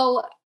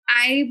 so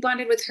I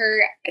bonded with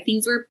her.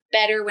 Things were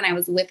better when I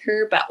was with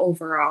her, but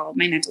overall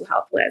my mental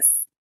health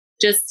was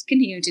just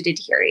continued to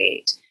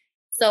deteriorate.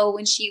 So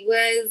when she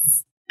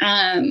was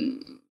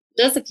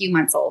just a few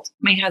months old,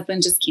 my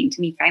husband just came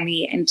to me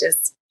finally and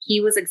he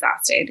was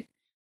exhausted.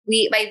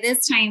 By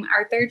this time,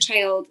 our third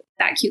child,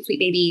 that cute, sweet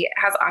baby,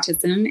 has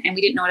autism. And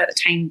we didn't know it at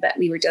the time, but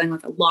we were dealing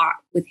with a lot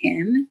with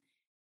him.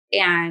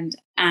 And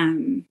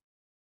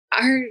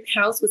our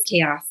house was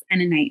chaos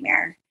and a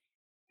nightmare.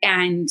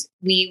 And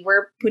we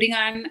were putting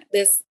on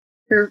this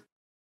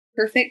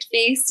perfect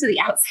face to the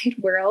outside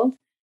world,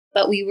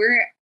 but we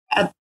were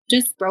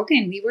just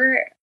broken. We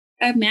were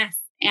a mess.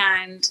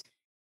 And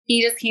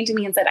he just came to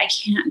me and said, I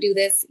can't do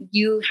this.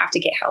 You have to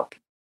get help.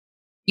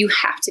 You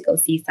have to go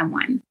see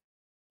someone.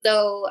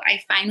 So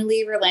I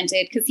finally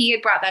relented because he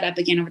had brought that up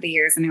again over the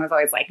years. And I was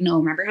always like, no,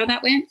 remember how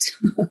that went?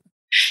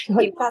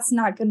 Like, that's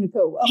not going to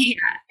go well. Yeah.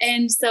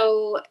 And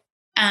so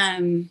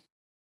I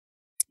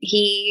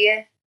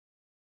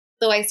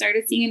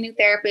started seeing a new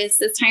therapist,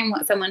 this time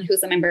someone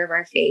who's a member of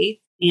our faith.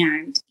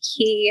 And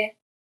he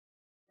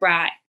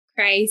brought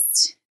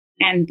Christ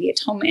and the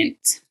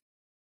atonement.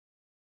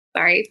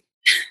 Sorry.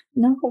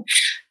 No.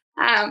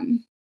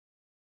 And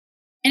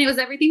it was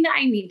everything that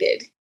I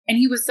needed. And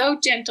he was so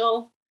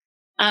gentle.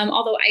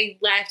 Although I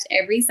left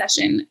every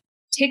session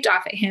ticked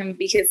off at him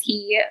because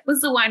he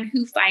was the one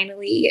who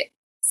finally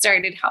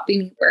started helping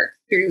me work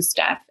through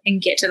stuff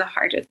and get to the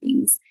heart of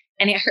things.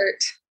 And it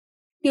hurt.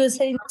 He was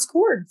hitting those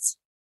chords.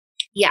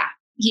 Yeah.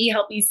 He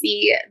helped me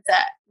see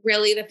that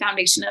really the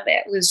foundation of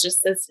it was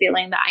just this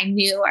feeling that I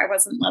knew I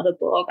wasn't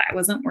lovable, that I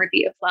wasn't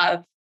worthy of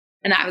love.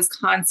 And that I was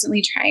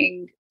constantly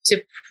trying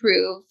to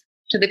prove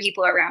to the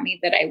people around me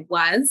that I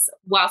was,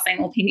 while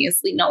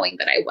simultaneously knowing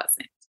that I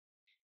wasn't.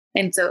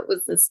 And so it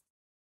was this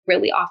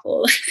really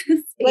awful.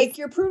 Like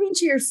you're proving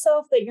to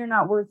yourself that you're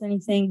not worth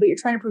anything, but you're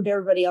trying to prove to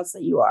everybody else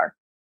that you are.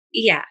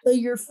 Yeah. So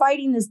you're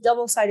fighting this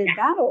double-sided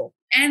battle.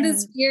 And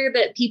this fear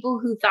that people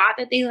who thought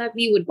that they loved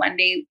me would one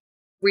day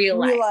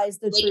realize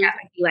the truth.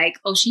 Be like,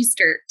 oh, she's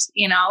dirt,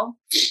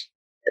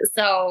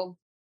 So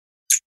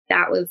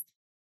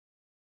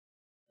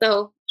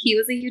he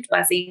was a huge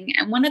blessing.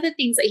 And one of the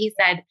things that he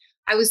said,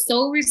 I was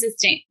so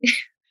resistant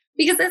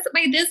because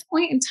by this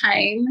point in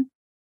time,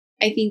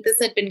 I think this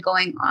had been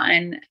going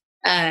on,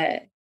 for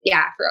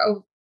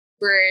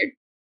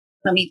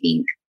let me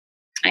think.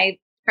 My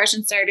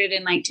depression started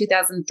in like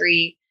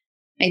 2003.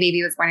 My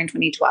baby was born in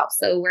 2012.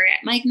 So we're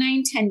at like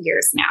 9-10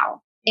 years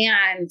now.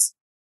 And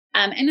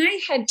I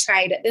had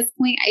tried at this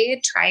point, I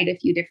had tried a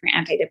few different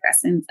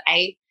antidepressants.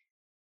 I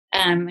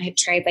had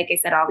tried, like I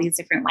said, all these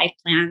different life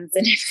plans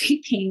and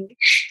everything.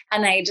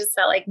 And I just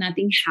felt like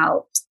nothing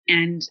helped.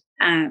 And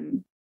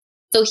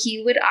so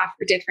he would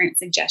offer different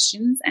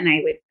suggestions. And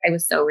I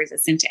was so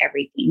resistant to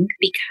everything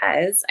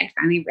because I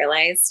finally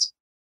realized,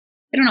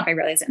 I don't know if I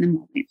realized it in the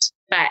moment,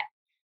 but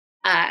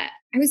I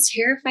was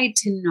terrified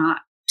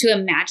to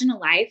imagine a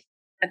life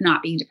of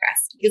not being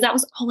depressed because that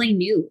was all I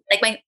knew.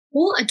 Like my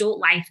whole adult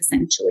life,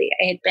 essentially,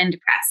 I had been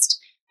depressed.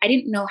 I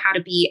didn't know how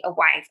to be a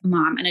wife, a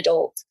mom, an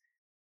adult,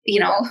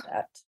 without.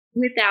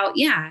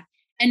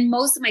 And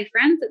most of my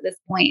friends at this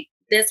point,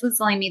 this was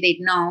telling me they'd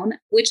known,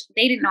 which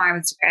they didn't know I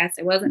was depressed.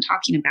 I wasn't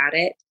talking about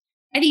it.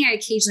 I think I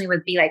occasionally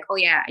would be like, oh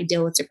yeah, I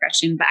deal with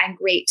depression, but I'm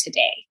great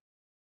today.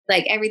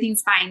 Like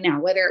everything's fine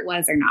now, whether it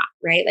was or not,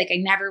 right? Like I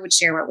never would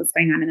share what was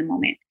going on in the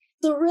moment.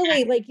 So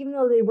really, like, even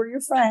though they were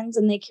your friends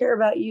and they care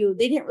about you,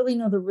 they didn't really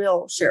know the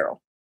real Cheryl.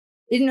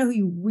 They didn't know who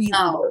you really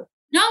were.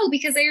 No,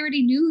 because I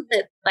already knew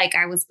that, like,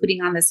 I was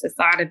putting on this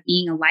facade of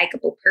being a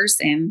likable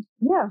person.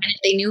 Yeah. And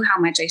if they knew how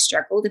much I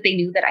struggled, if they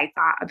knew that I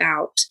thought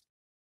about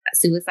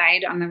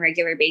suicide on a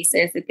regular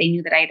basis, if they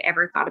knew that I had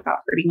ever thought about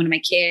hurting one of my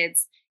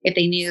kids, if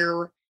they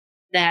knew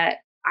that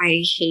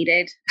I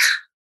hated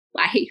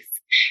life,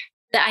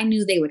 that I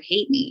knew they would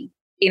hate me,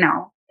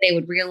 they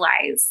would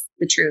realize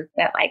the truth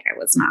that like I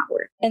was not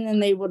worth. And then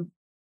they would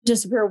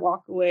disappear,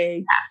 walk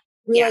away,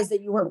 realize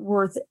that you weren't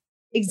worth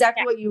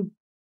exactly what you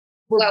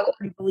were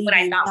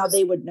believing. Now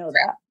they would know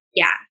that.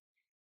 Yeah.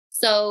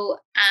 So,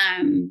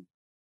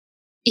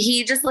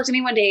 he just looked at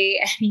me one day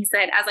and he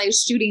said, as I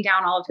was shooting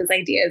down all of his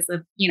ideas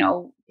of,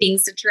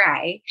 things to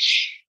try,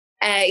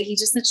 he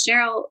just said,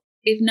 Cheryl,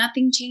 if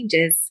nothing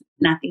changes,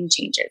 nothing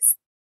changes.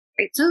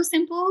 Right. So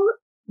simple,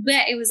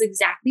 but it was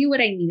exactly what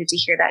I needed to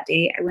hear that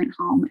day. I went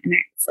home and I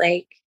was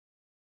like,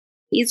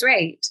 he's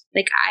right.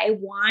 Like, I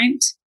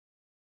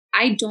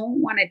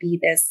don't want to be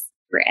this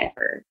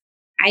forever.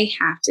 I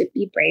have to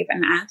be brave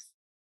enough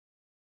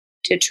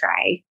to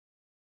try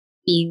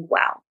being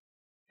well.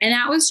 And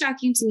that was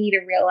shocking to me to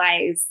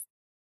realize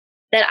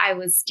that I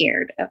was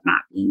scared of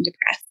not being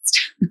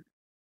depressed.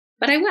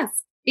 But I was,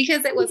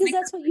 because it was. Because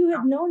that's what you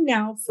had known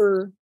now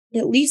for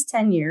at least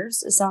 10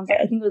 years. It sounds like,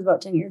 I think it was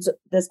about 10 years at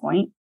this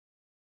point.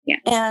 Yeah.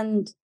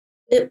 And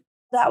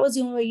that was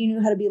the only way you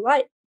knew how to be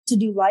to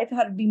do life,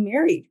 how to be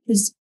married,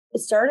 because it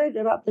started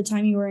about the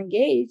time you were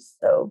engaged.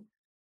 So,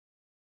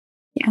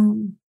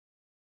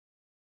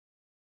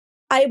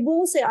 I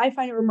will say, I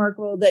find it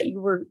remarkable that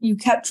you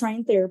kept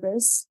trying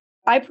therapists.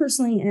 I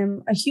personally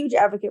am a huge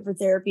advocate for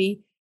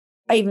therapy.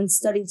 I even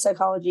studied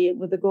psychology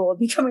with the goal of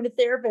becoming a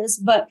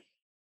therapist. But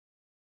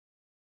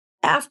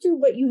after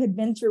what you had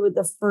been through with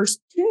the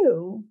first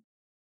two,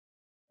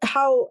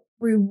 how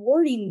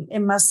rewarding it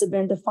must have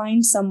been to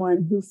find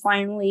someone who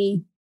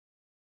finally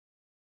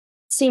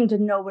seemed to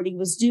know what he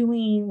was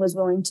doing, was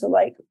willing to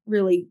like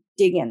really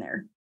dig in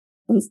there.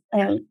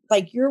 And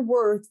like, you're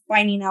worth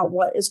finding out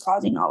what is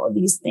causing all of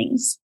these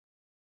things.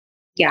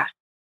 Yeah,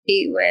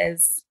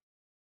 he's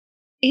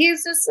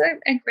just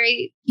a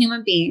great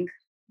human being.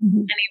 Mm-hmm.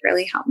 And he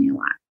really helped me a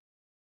lot.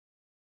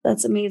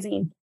 That's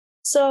amazing.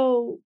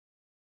 So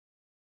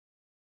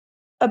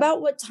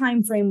about what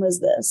time frame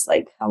was this?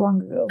 Like, how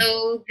long ago?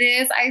 So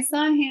I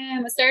saw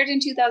him, it started in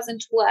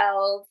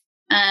 2012.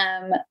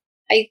 I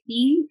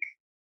think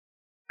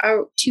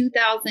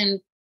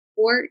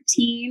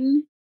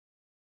 2014.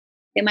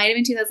 It might have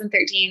been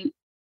 2013.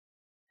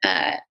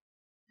 I've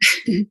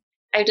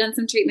done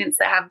some treatments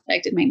that have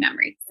affected my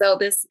memory. So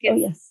this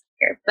gets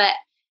here. But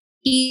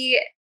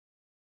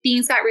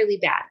things got really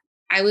bad.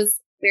 I was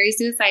very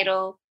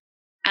suicidal.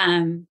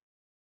 And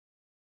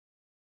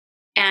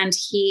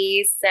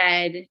he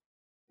said,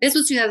 this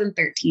was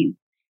 2013.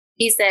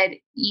 He said,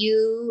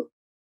 he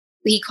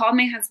called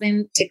my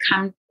husband to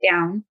come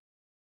down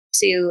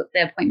to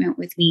the appointment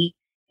with me.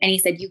 And he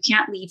said, you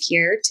can't leave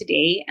here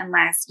today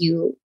unless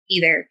you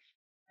either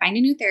find a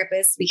new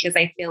therapist, because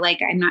I feel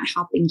like I'm not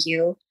helping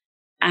you.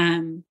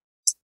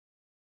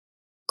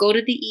 Go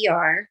to the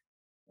ER,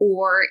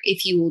 or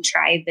if you will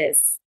try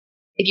this,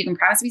 if you can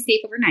promise to be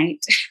safe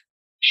overnight,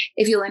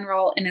 if you'll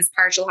enroll in this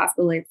partial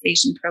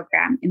hospitalization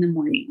program in the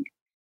morning,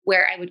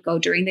 where I would go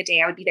during the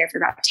day. I would be there for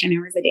about 10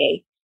 hours a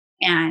day,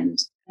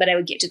 but I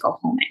would get to go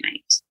home at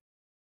night.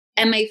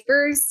 And my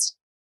first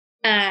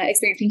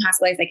experience being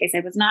hospitalized, like I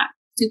said, was not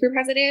super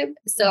positive.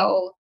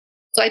 So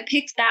I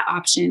picked that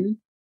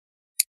option.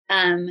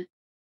 And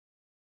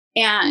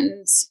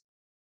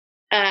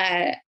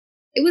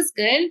it was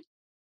good.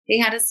 They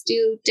had us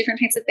do different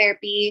types of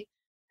therapy.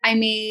 I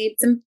made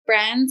some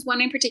friends,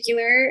 one in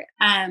particular.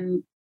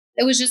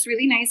 It was just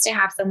really nice to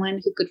have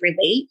someone who could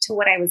relate to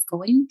what I was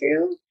going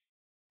through.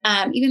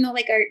 Even though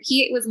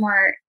he was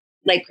more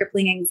like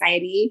crippling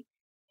anxiety.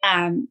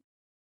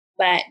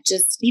 But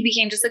he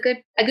became just a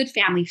good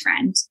family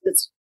friend.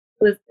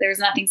 There's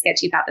nothing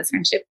sketchy about this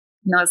friendship.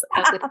 No,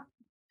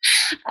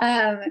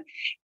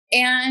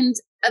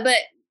 but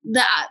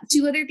the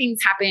two other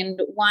things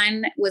happened.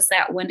 One was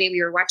that one day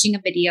we were watching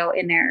a video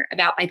in there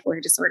about bipolar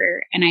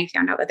disorder, and I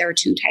found out that there were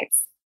two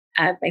types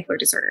of bipolar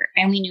disorder.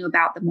 I only knew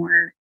about the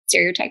more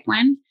stereotype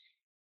one.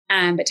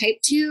 But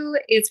type 2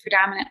 is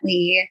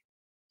predominantly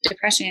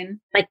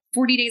depression, like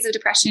 40 days of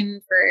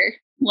depression for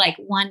like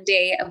one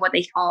day of what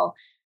they call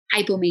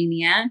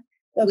hypomania,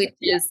 which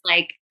is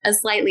like a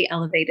slightly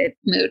elevated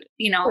mood,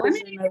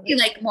 maybe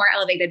like more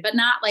elevated, but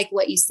not like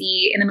what you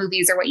see in the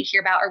movies or what you hear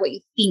about or what you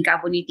think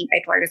of when you think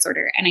bipolar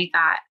disorder. And I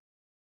thought,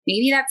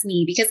 maybe that's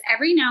me, because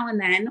every now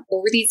and then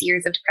over these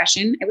years of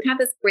depression, I would have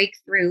this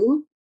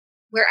breakthrough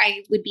where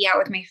I would be out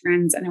with my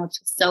friends and I would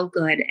feel so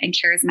good and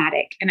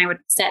charismatic. And I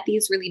would set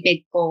these really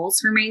big goals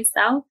for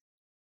myself.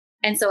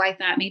 And so I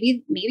thought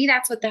maybe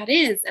that's what that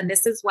is. And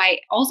this is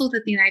why also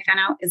the thing that I found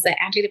out is that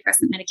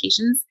antidepressant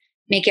medications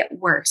make it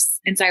worse.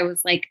 And so I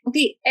was like,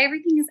 okay,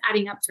 everything is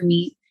adding up for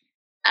me.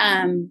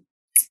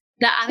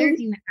 The other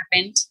thing that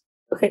happened.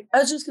 Okay. I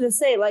was just going to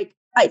say, like,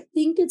 I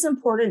think it's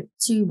important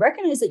to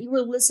recognize that you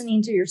were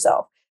listening to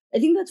yourself. I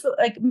think that's what,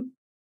 I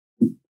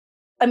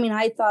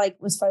thought I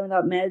was fine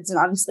without meds, and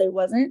obviously I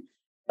wasn't.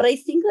 But I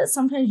think that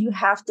sometimes you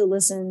have to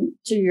listen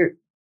to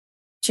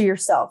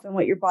yourself and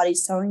what your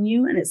body's telling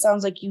you. And it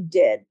sounds like you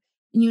did.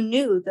 you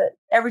knew that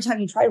every time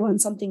you tried one,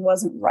 something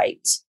wasn't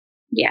right.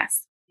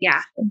 Yes.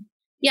 Yeah.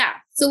 Yeah.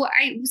 So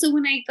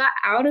when I got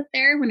out of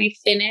there, when I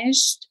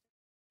finished,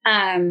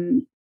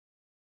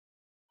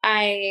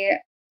 I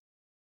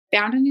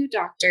found a new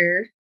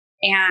doctor,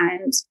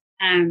 and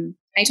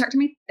I talked to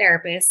my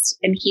therapist,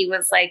 and he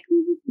was like,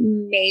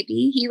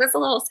 maybe. He was a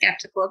little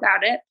skeptical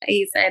about it.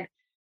 He said,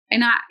 I'm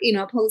not,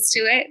 opposed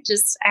to it.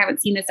 Just, I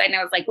haven't seen this side. And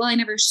I was like, well, I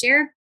never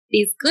shared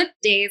these good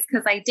days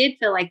because I did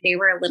feel like they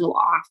were a little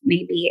off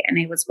maybe. And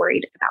I was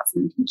worried about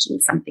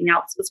something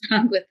else was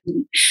wrong with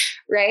me.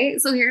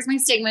 Right. So here's my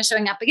stigma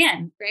showing up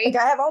again. Right.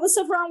 Like, I have all this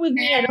stuff wrong with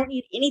me. I don't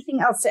need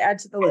anything else to add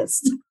to the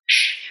list.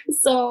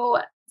 So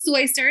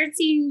I started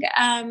seeing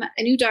a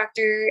new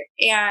doctor,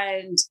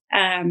 and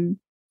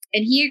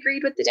he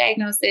agreed with the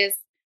diagnosis.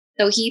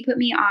 So he put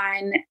me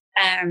on,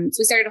 so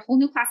we started a whole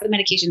new class of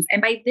medications.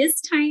 And by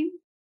this time,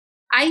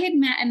 I had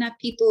met enough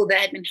people that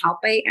had been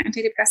helped by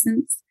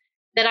antidepressants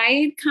that I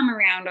had come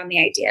around on the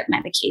idea of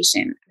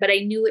medication, but I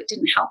knew it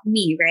didn't help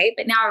me, right?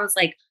 But now I was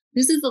like,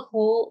 this is a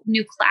whole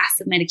new class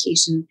of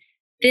medication.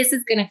 This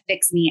is going to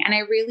fix me. And I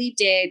really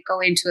did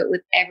go into it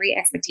with every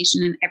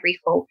expectation and every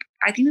hope.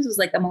 I think this was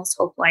like the most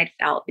hopeful I'd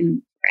felt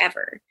in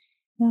forever.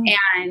 Yeah.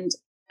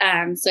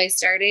 And so I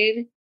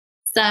started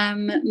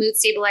some mood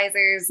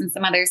stabilizers and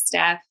some other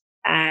stuff,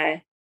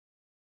 and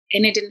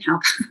it didn't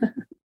help.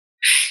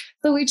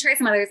 So we tried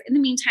some others. In the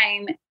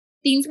meantime,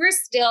 things were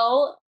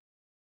still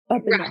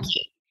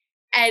rocky.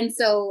 And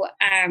so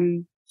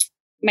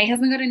my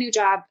husband got a new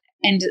job,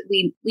 and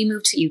we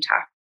moved to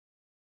Utah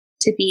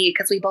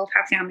because we both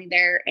have family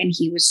there. And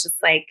he was just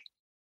like,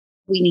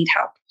 we need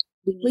help.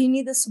 We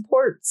need the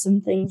supports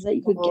and things that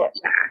you could get.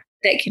 Yeah,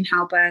 that can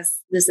help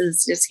us. This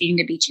is just getting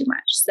to be too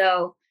much.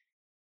 So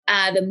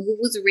the move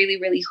was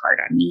really, really hard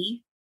on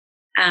me.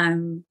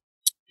 And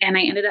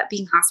I ended up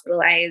being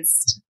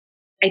hospitalized.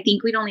 I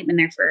think we'd only been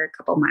there for a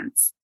couple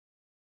months.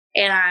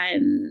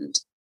 And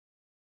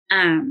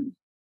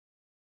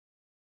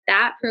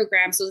that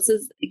program, so this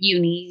is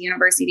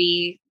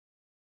University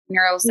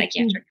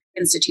Neuropsychiatric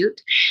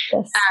Institute,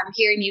 yes.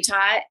 Here in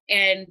Utah.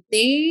 And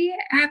they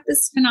have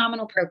this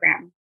phenomenal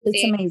program.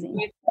 It's amazing.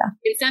 Yeah.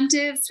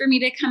 Incentives for me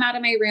to come out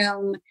of my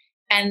room.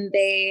 And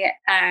they,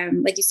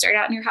 you start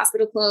out in your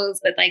hospital clothes,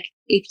 but like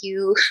if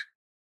you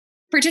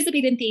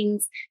participate in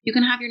things, you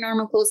can have your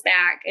normal clothes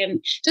back,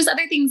 and just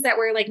other things that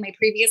were like my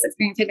previous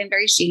experience had been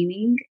very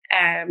shaming.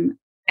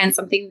 And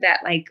something that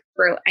I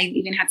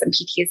even had some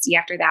PTSD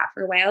after that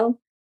for a while.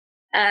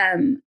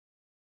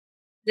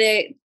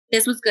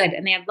 This was good.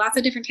 And they had lots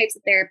of different types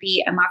of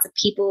therapy and lots of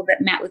people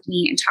that met with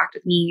me and talked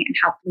with me and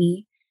helped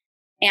me.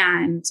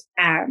 And,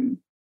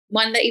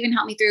 one that even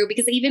helped me through,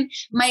 because even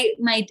my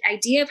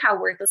idea of how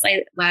worthless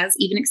I was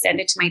even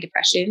extended to my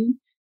depression.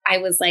 I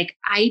was like,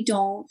 I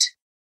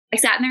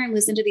sat in there and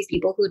listened to these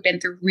people who had been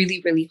through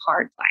really, really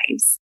hard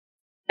lives,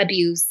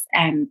 abuse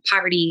and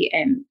poverty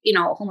and,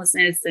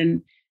 homelessness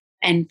and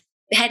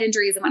head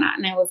injuries and whatnot.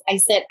 And I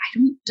said, I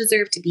don't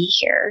deserve to be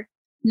here.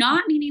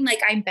 Not meaning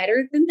like I'm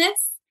better than this.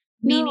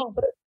 Meaning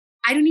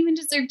I don't even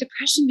deserve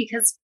depression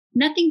because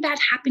nothing bad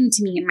happened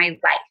to me in my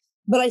life.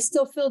 But I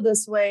still feel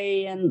this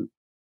way. And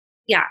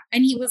yeah.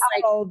 And he was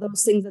like, all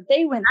those things that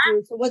they went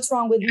through. So what's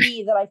wrong with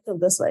me that I feel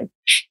this way?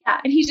 Yeah.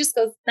 And he just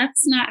goes,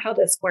 that's not how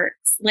this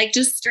works. Like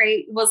just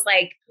straight was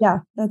like, yeah,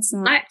 that's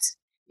not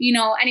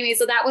what, anyway,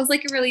 so that was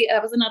like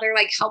that was another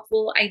like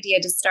helpful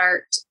idea to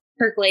start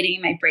percolating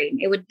in my brain.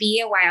 It would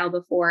be a while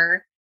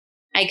before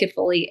I could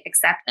fully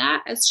accept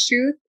that as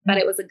truth, but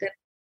it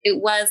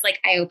was like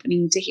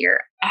eye-opening to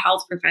hear a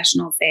health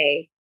professional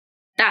say,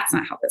 that's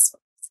not how this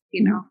works,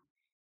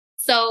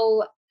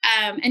 So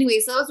anyway,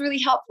 so it was really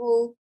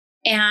helpful,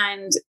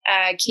 and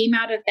came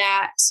out of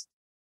that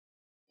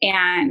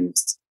and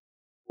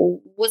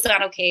was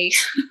not okay.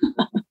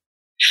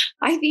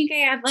 I think I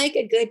had like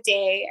a good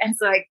day. And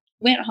so I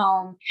went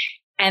home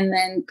and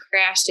then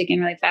crashed again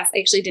really fast. I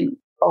actually didn't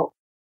go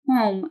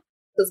home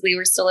because we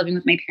were still living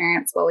with my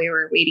parents while we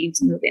were waiting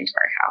to move into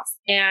our house.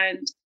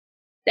 And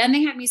then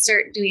they had me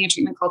start doing a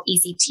treatment called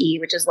ECT,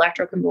 which is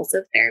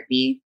electroconvulsive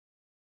therapy,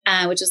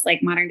 which is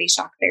like modern day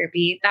shock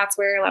therapy. That's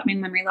where a lot of my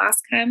memory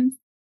loss comes.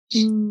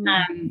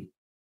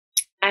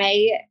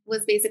 I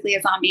was basically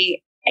a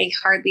zombie.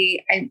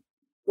 I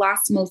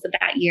lost most of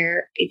that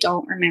year. I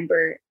don't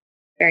remember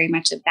very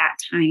much of that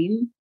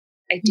time.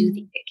 I do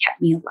think it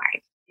kept me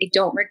alive. I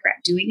don't regret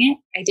doing it.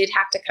 I did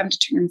have to come to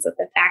terms with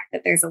the fact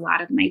that there's a lot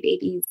of my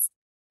babies'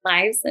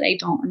 lives that I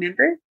don't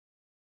remember.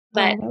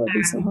 But that would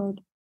be so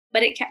hard.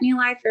 But it kept me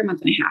alive for a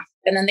month and a half.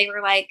 And then they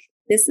were like,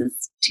 this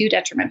is too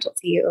detrimental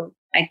to you.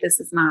 Like, this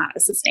is not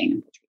a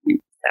sustainable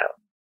treatment.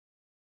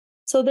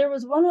 So there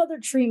was one other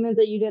treatment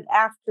that you did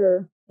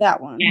after that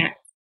one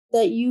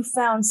that you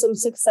found some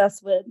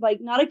success with, like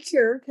not a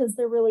cure, because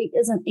there really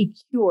isn't a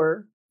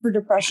cure for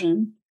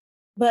depression,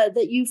 but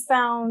that you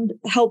found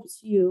helped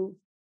you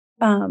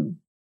to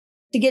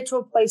get to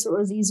a place where it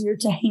was easier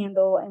to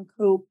handle and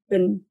cope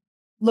and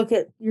look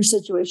at your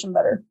situation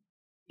better.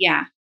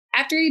 Yeah.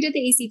 After I did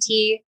the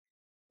ACT,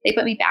 they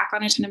put me back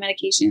on a ton of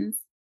medications.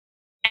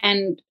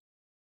 And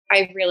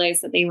I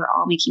realized that they were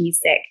all making me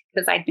sick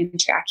because I'd been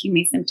tracking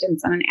my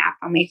symptoms on an app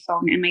on my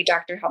phone, and my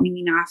doctor helped me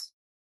wean off.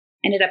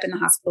 Ended up in the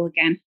hospital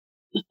again.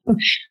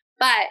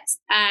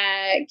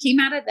 But came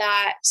out of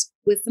that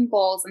with some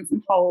goals and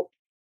some hope.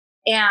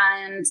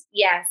 And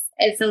yes.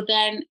 And so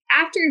then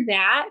after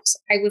that,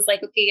 I was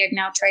like, okay, I've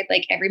now tried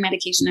like every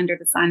medication under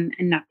the sun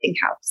and nothing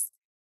helps.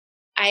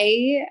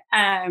 I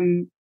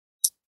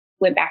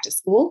went back to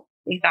school.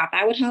 We thought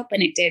that would help,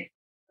 and it did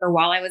for a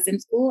while I was in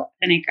school.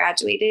 Then I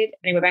graduated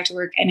and I went back to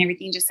work, and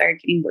everything just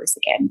started getting worse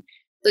again.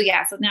 So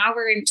yeah, so now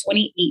we're in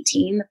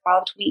 2018, the fall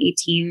of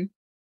 2018.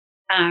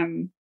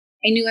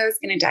 I knew I was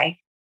going to die.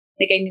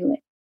 Like I knew it.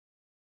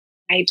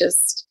 I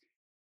just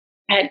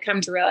had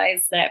come to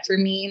realize that for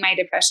me, my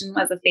depression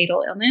was a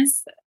fatal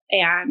illness,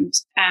 and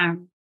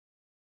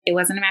it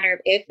wasn't a matter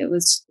of if, it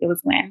was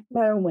when.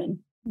 Matter when.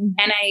 Mm-hmm.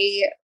 And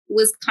I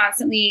was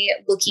constantly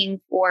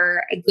looking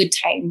for a good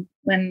time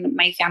when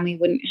my family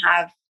wouldn't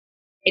have,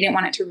 I didn't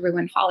want it to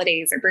ruin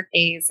holidays or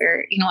birthdays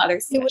or, other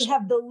stuff. It would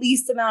have the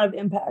least amount of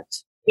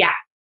impact. Yeah.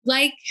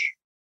 Like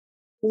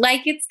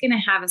it's going to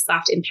have a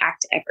soft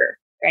impact ever.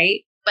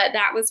 Right. But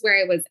that was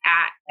where I was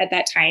at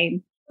that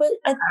time. But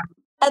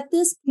at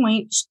this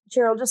point,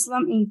 Cheryl,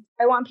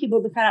 I want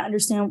people to kind of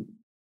understand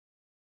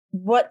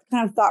what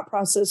kind of thought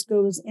process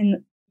goes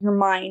in your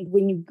mind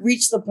when you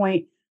reach the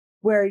point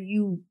where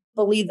you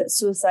believe that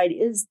suicide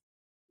is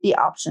the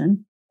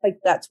option. Like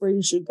that's where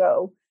you should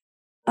go.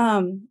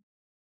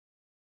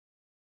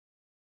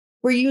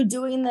 Were you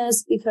doing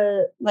this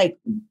because, like,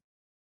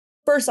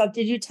 first off,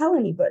 did you tell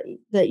anybody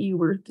that you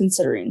were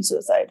considering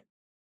suicide?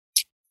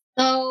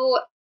 So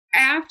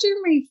after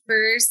my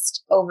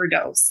first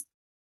overdose,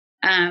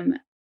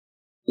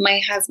 my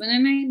husband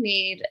and I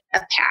made a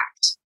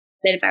pact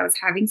that if I was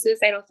having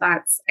suicidal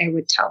thoughts, I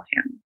would tell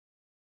him.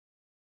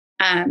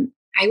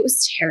 I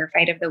was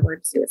terrified of the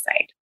word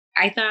suicide.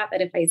 I thought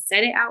that if I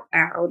said it out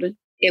loud,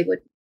 it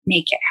would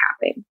make it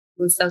happen.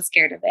 I was so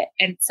scared of it.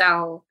 And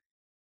so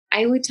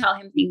I would tell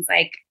him things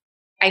like,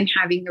 I'm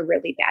having a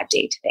really bad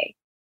day today.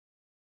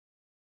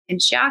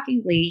 And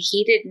shockingly,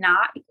 he did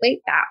not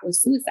equate that with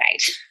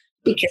suicide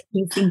because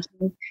he's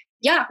thinking,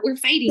 yeah, we're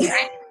fighting. I'm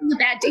having a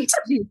bad day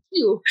today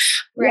too.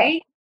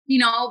 Right.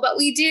 Yeah. But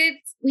we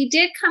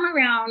did come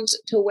around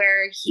to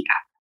where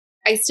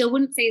I still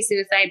wouldn't say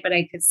suicide, but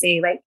I could say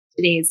like,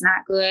 today is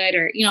not good,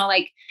 or,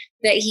 like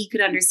that he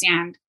could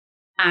understand.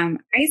 I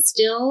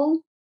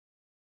still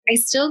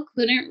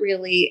couldn't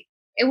really,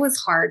 it was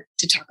hard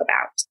to talk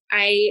about.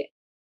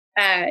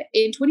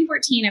 In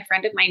 2014, a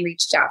friend of mine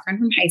reached out, a friend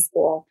from high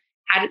school,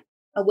 had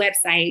a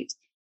website,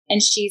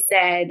 and she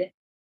said,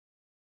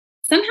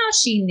 somehow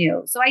she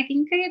knew. So I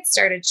think I had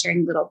started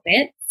sharing little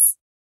bits.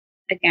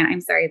 Again,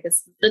 I'm sorry, this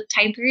is the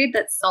time period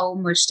that's so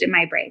mushed in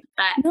my brain.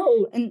 But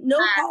no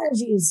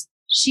apologies.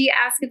 She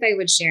asked if I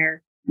would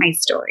share my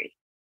story.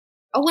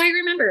 Oh, I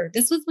remember.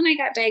 This was when I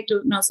got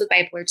diagnosed with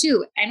bipolar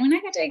 2. And when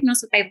I got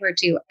diagnosed with bipolar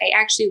 2, I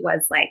actually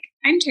was like,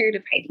 I'm tired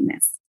of hiding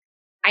this.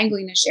 I'm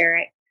going to share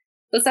it.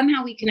 So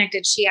somehow we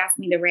connected. She asked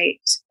me to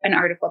write an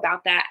article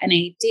about that, and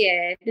I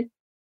did.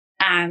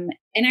 And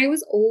I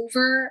was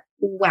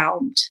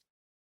overwhelmed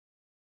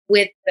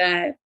with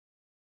the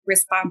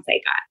response I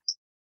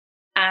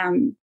got.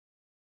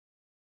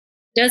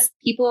 Just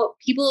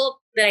people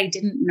that I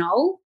didn't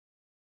know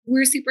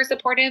were super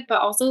supportive,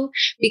 but also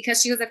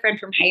because she was a friend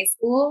from high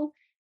school,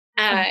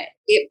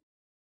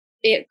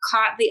 it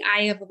caught the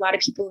eye of a lot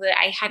of people that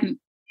I hadn't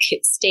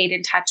stayed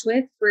in touch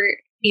with for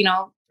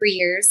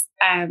years,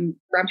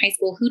 from high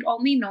school, who'd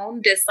only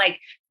known this like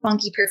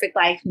funky, perfect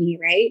life me,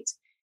 right?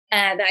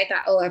 That I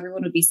thought, oh,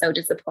 everyone would be so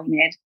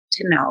disappointed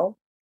to know.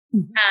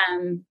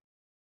 Mm-hmm.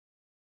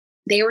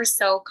 They were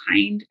so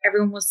kind.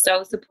 Everyone was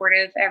so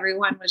supportive.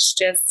 Everyone was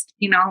just,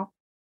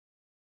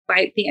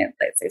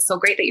 it's so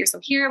great that you're so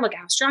here. Look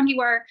how strong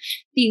you are.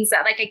 Things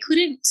that like I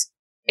couldn't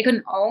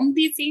own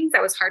these things.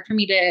 That was hard for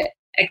me to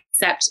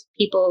accept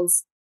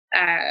people's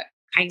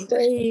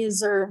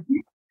kindness or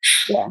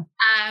yeah.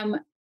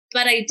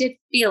 But I did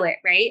feel it,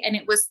 right? And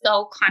it was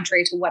so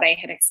contrary to what I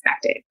had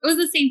expected. It was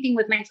the same thing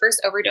with my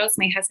first overdose.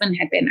 My husband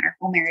had been our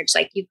whole marriage.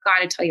 Like, you've got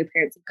to tell your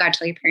parents. You've got to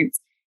tell your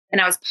parents.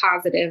 And I was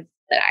positive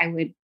that I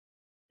would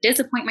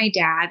disappoint my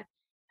dad,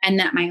 and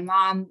that my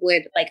mom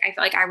would, like, I felt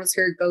like I was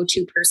her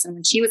go-to person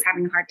when she was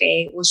having a hard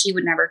day. Well, she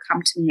would never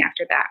come to me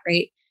after that,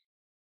 right?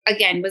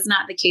 Again, was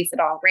not the case at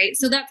all, right?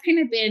 So that's kind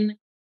of been,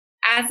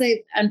 as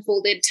I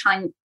unfolded,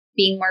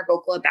 being more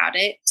vocal about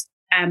it.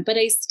 But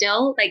I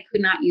still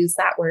could not use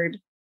that word.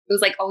 It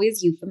was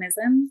always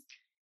euphemisms.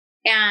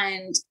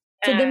 And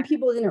so then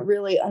people didn't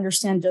really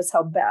understand just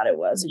how bad it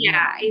was.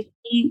 Yeah, I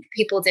think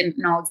people didn't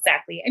know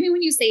exactly. I mean,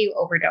 when you say you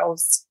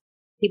overdosed,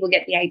 people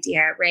get the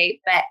idea, right?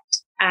 But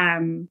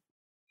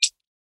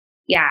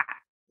yeah.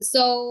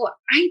 So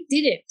I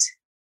didn't.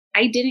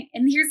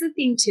 And here's the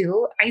thing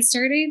too. I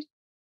started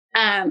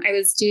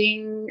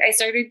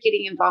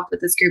getting involved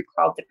with this group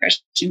called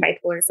Depression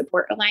Bipolar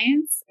Support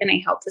Alliance, and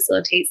I help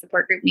facilitate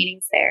support group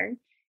meetings there.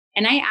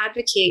 And I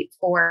advocate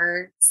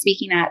for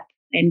speaking up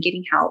and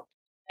getting help.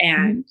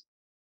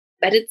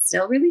 But it's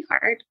still really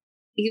hard.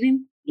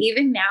 Even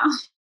even now,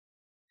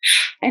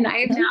 and I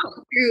have now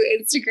through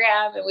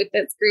Instagram and with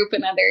this group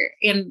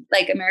and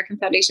like American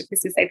Foundation for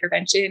Suicide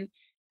Prevention.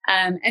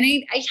 And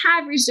I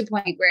have reached a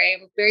point where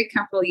I'm very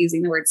comfortable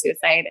using the word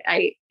suicide.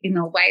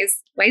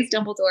 Wise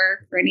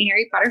Dumbledore, for any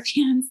Harry Potter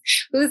fans,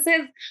 who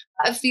says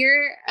a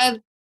fear of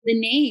the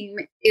name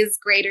is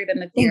greaer than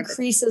the fear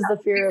increases the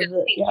fear of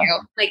it. Yeah.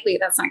 Like, wait,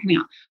 that's not coming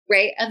out,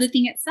 right? Of the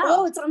thing itself.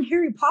 Oh, it's on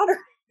Harry Potter.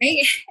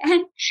 Right.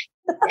 And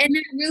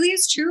it really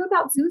is true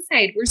about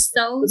suicide. We're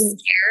so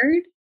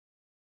scared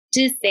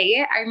to say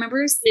it. I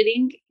remember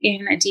sitting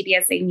in a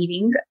DBSA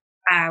meeting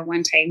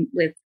one time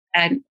with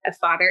a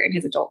father and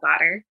his adult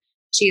daughter.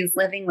 She's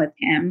living with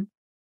him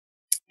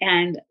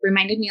and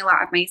reminded me a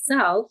lot of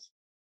myself.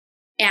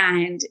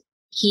 And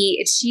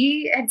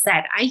she had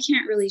said, I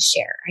can't really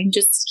share. I'm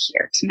just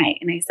here tonight.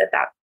 And I said,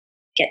 I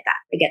get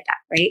that.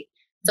 Right.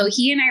 So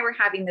he and I were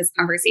having this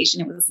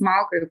conversation. It was a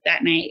small group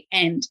that night.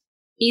 And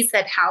he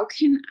said, how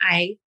can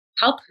I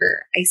help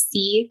her? I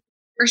see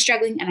her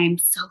struggling and I'm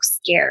so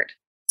scared.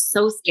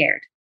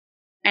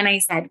 And I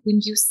said, when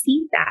you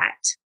see that,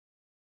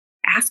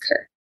 ask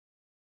her.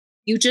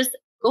 You just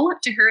go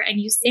up to her and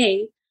you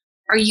say,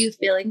 are you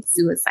feeling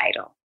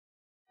suicidal?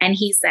 And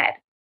he said,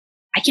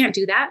 I can't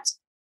do that.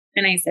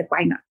 And I said,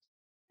 why not?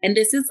 And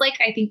this is like,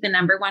 I think the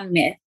number one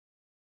myth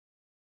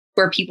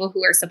for people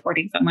who are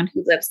supporting someone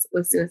who lives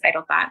with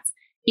suicidal thoughts.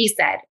 He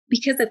said,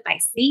 because if I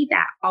say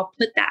that, I'll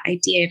put that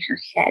idea in her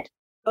head.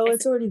 Oh,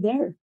 it's already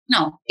there.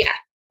 No. Yeah.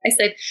 I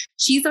said,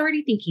 she's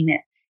already thinking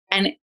it.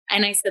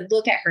 And I said,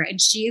 look at her. And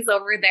she's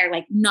over there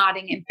like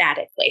nodding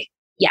emphatically.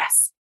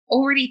 Yes.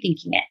 Already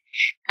thinking it.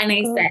 And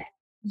I said,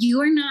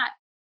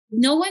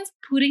 no one's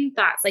putting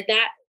thoughts like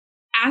that.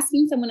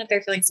 Asking someone if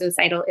they're feeling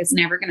suicidal is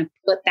never going to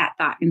put that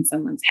thought in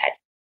someone's head.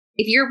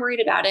 If you're worried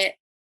about it,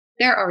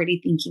 they're already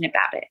thinking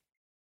about it.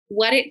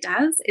 What it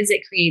does is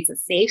it creates a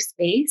safe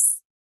space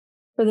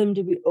for them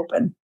to be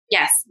open.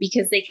 Yes,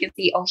 because they can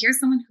see, oh, here's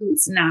someone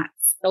who's not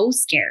so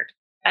scared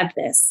of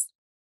this.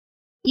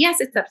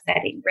 Yes, it's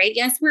upsetting, right?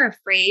 Yes, we're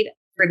afraid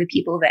for the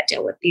people that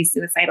deal with these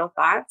suicidal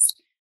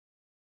thoughts.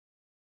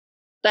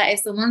 But if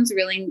someone's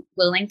really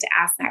willing to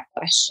ask that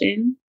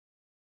question,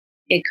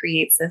 it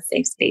creates a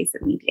safe space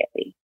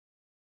immediately.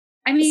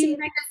 I mean,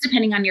 I guess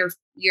depending on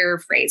your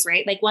phrase,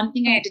 right? Like one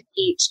thing I had to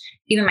teach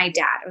even my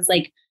dad, I was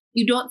like,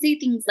 you don't say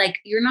things like,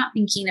 you're not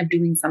thinking of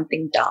doing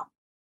something dumb,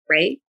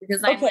 right?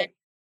 Because I'm like,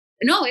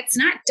 no, it's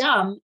not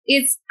dumb.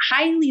 It's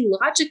highly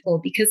logical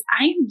because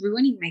I'm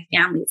ruining my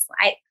family's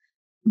life.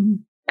 Mm-hmm.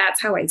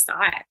 That's how I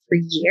saw it for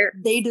years.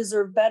 They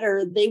deserve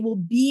better. They will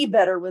be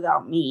better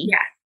without me.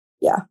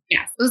 Yeah.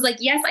 It was like,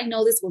 yes, I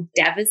know this will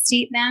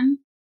devastate them,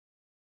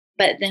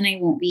 but then I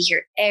won't be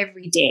here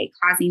every day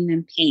causing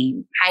them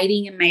pain,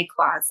 hiding in my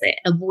closet,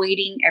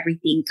 avoiding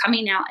everything,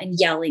 coming out and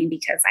yelling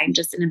because I'm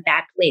just in a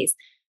bad place.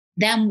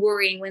 Them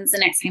worrying when's the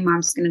next time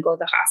mom's going to go to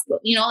the hospital,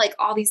 like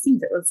all these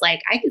things. It was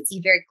like, I could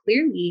see very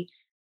clearly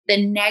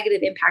the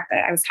negative impact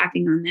that I was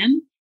having on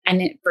them.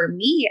 And for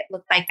me, it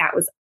looked like that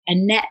was a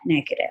net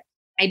negative.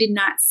 I did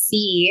not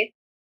see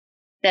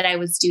that I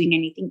was doing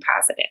anything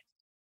positive.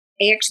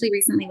 I actually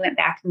recently went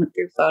back and looked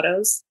through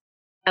photos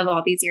of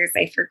all these years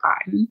I've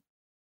forgotten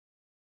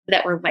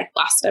that were like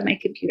lost on my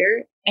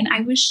computer. And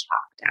I was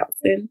shocked,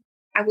 Allison.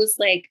 I was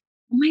like,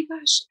 oh my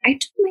gosh, I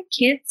took my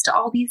kids to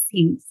all these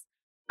things.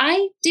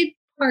 I did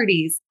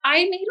parties.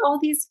 I made all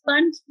these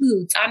fun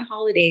foods on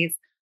holidays.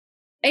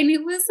 And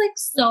it was like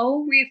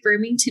so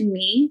reaffirming to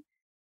me.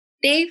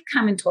 They've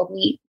come and told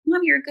me,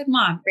 Mom, you're a good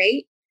mom,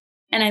 right?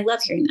 And I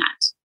love hearing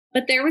that.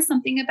 But there was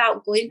something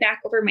about going back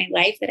over my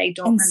life that I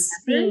don't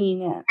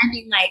remember and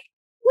being like,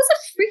 I was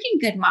a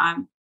freaking good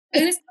mom.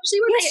 And especially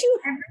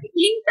with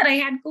everything that I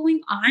had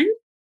going on.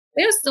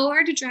 It was so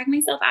hard to drag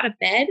myself out of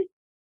bed,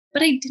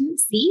 but I didn't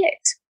see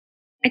it.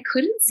 I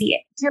couldn't see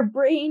it. Your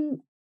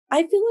brain,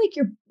 I feel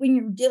like when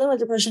you're dealing with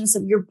depression, so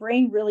your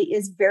brain really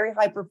is very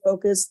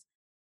hyper-focused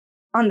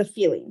on the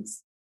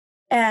feelings.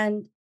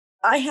 And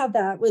I have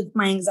that with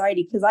my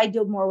anxiety because I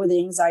deal more with the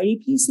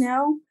anxiety piece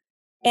now.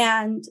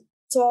 And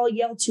so I'll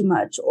yell too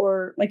much,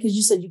 or like, as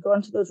you said, you go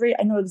into those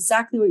I know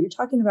exactly what you're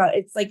talking about.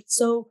 It's like,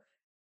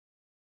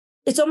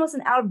 it's almost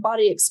an out of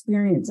body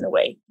experience in a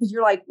way, because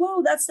you're like,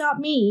 whoa, that's not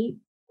me,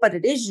 but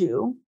it is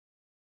you.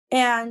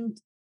 And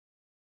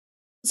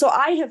so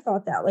I have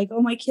thought that like,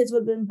 oh, my kids would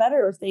have been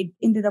better if they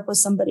ended up with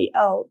somebody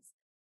else.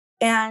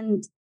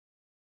 And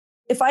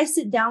if I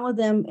sit down with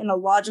them in a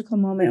logical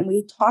moment and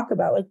we talk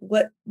about like,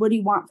 what do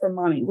you want from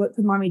mommy? What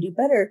could mommy do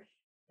better?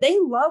 They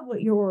love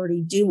what you're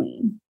already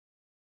doing.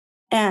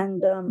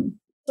 And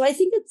so I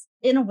think it's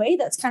in a way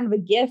that's kind of a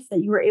gift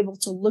that you were able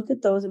to look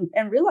at those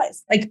and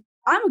realize like,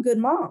 I'm a good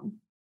mom.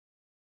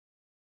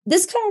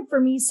 This kind of for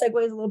me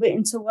segues a little bit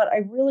into what I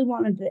really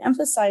wanted to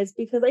emphasize,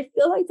 because I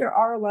feel like there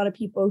are a lot of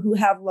people who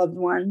have loved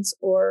ones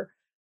or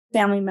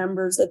family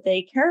members that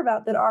they care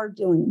about that are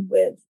dealing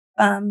with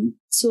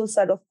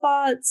suicidal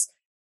thoughts,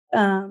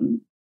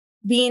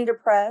 being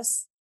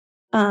depressed.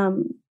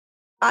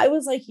 I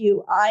was like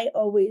you. I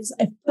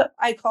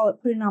call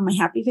it putting on my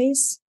happy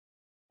face.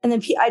 And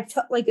then I'd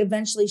like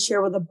eventually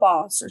share with a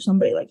boss or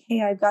somebody like,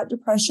 hey, I've got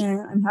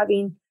depression. I'm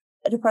having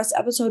a depressed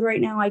episode right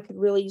now. I could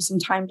really use some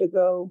time to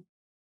go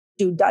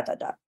do dot, dot,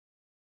 dot.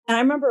 And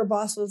I remember a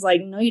boss was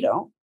like, no, you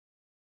don't.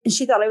 And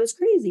she thought I was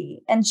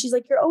crazy. And she's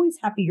like, you're always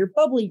happy. You're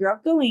bubbly. You're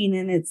outgoing.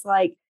 And it's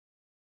like,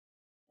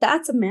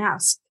 that's a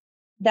mask.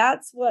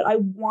 That's what I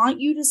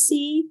want you to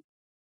see.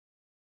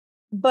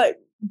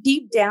 But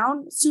deep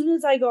down, as soon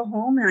as I go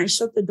home and I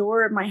shut the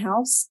door at my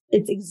house,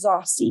 it's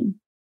exhausting.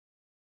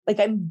 Like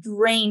I'm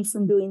drained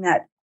from doing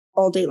that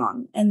all day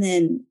long. And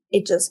then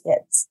it just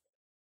hits.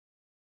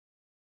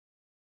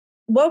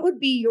 What would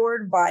be your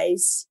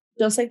advice?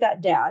 Just like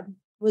that dad,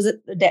 was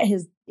it the dad?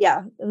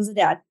 It was a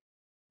dad.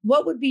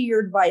 What would be your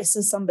advice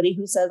to somebody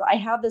who says, I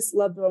have this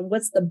loved one.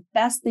 What's the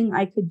best thing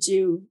I could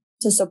do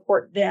to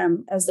support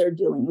them as they're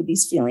dealing with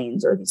these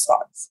feelings or these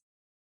thoughts?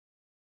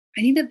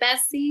 I think the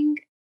best thing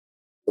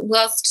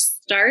to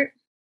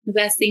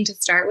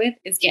start with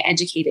is get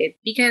educated,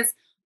 because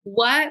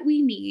what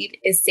we need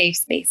is safe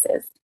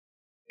spaces.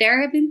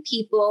 There have been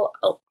people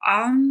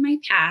on my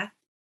path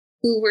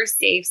who were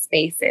safe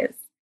spaces.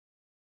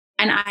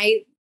 And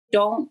I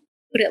don't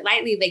put it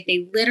lightly, like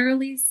they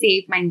literally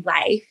saved my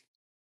life.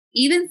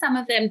 Even some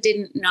of them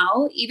didn't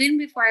know, even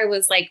before I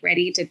was like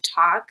ready to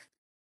talk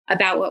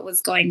about what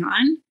was going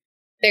on.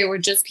 There were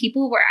just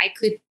people where I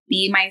could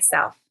be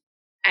myself.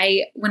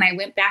 When I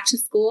went back to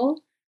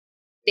school,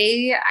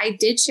 I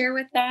did share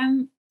with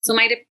them. So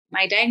my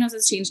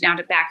diagnosis changed now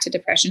back to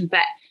depression,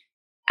 but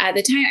at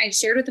the time I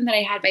shared with them that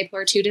I had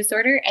bipolar 2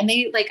 disorder, and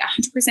they like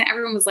 100%,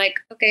 everyone was like,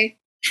 okay,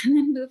 and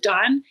then moved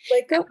on.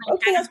 Like, oh,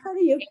 okay, that's part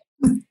of you.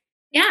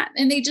 Yeah.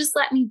 And they just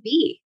let me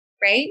be,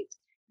 right?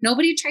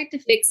 Nobody tried to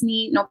fix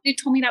me. Nobody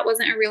told me that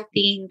wasn't a real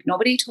thing.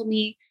 Nobody told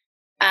me,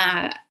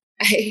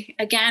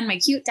 again, my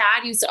cute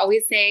dad used to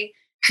always say,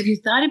 have you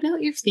thought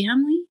about your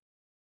family?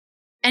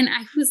 And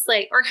I was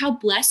like, or how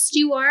blessed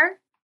you are.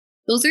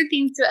 Those are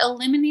things to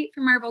eliminate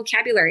from our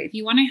vocabulary. If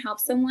you want to help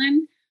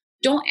someone,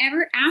 don't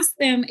ever ask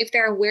them if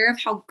they're aware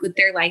of how good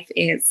their life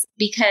is,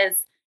 because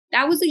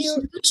that was a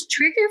huge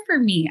trigger for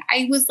me.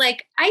 I was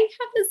like, I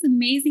have this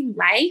amazing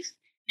life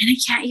and I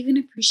can't even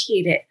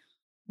appreciate it.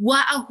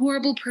 What a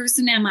horrible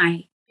person am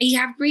I? I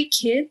have great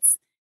kids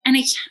and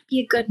I can't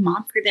be a good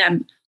mom for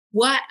them.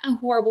 What a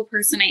horrible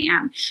person I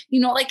am.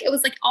 Like it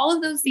was like all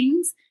of those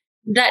things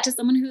that to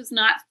someone who's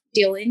not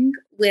dealing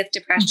with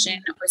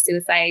depression or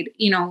suicide,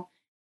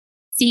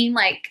 seeing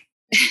like,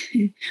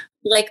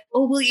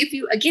 oh, well,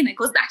 again, it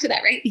goes back to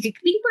that, right? You could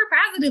think more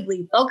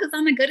positively, focus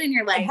on the good in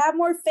your life. Have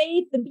more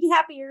faith and be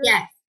happier.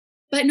 Yes.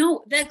 But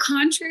no, the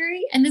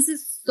contrary. And this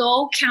is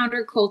so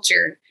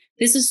counterculture.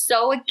 This is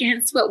so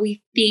against what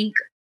we think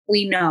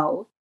we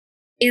know,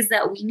 is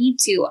that we need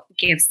to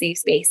give safe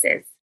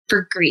spaces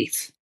for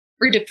grief,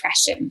 for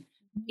depression,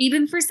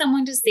 even for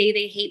someone to say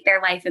they hate their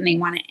life and they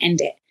want to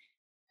end it.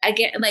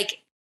 Again,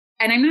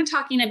 and I'm not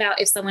talking about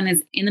if someone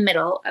is in the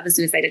middle of a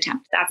suicide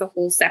attempt. That's a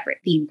whole separate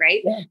theme,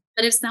 right? Yeah.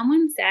 But if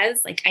someone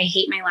says, like, I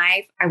hate my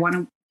life, I want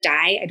to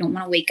die, I don't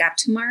want to wake up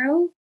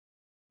tomorrow.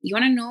 You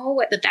want to know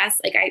what the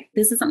best,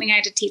 this is something I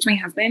had to teach my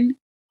husband.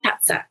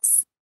 That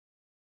sucks.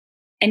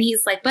 And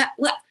he's like, but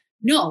what?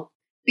 No,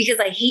 because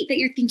I hate that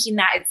you're thinking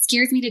that. It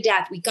scares me to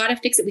death. We got to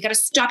fix it. We got to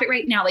stop it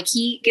right now. Like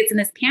he gets in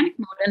this panic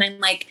mode. And I'm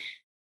like,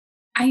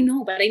 I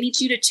know, but I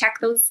need you to check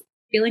those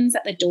feelings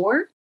at the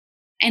door.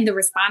 And the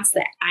response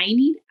that I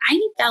need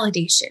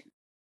validation.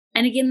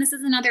 And again, this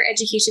is another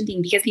education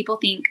thing, because people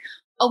think,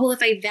 oh, well,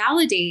 if I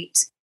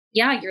validate,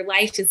 yeah, your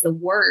life is the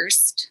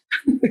worst,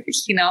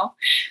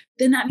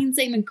 then that means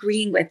I'm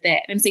agreeing with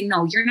it. I'm saying,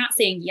 no, you're not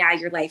saying, yeah,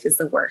 your life is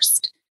the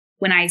worst.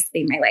 When I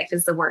say my life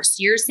is the worst,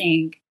 you're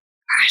saying,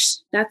 gosh,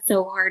 that's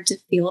so hard to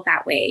feel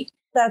that way.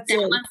 That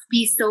must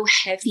be so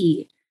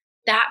heavy.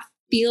 That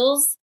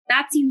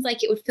seems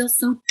like it would feel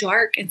so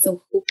dark and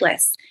so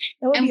hopeless.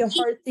 That would be a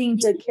hard thing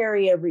to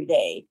carry every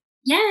day.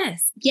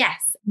 Yes.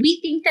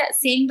 We think that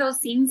saying those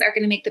things are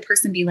going to make the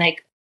person be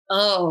like,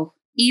 oh,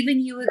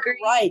 even you agree.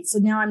 Right. So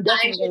now I'm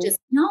definitely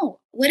no.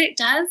 What it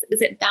does is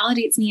it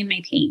validates me in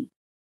my pain.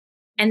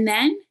 And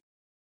then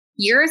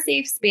you're a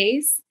safe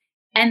space.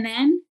 And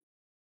then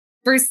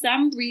for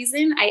some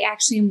reason, I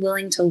actually am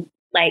willing to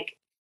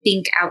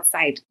think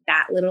outside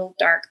that little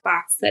dark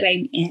box that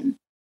I'm in.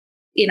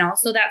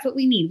 So that's what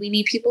we need. We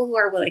need people who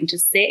are willing to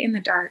sit in the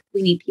dark.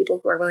 We need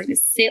people who are willing to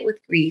sit with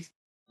grief,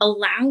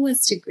 allow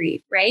us to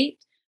grieve, right?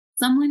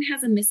 Someone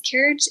has a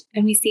miscarriage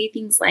and we say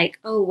things like,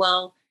 oh,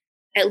 well,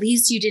 at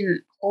least you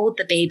didn't hold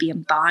the baby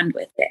and bond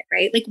with it,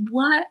 right? Like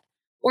what?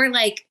 Or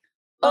like,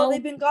 oh,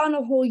 they've been gone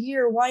a whole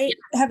year. Why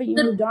haven't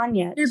you moved on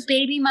yet? The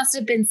baby must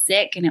have been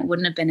sick and it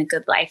wouldn't have been a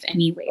good life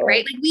anyway,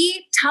 right? Like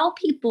we tell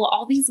people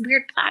all these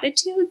weird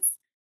platitudes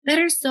that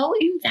are so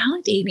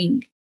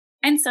invalidating.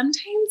 And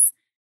sometimes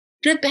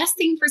the best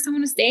thing for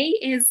someone to say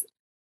is,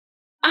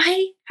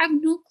 I have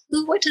no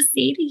clue what to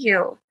say to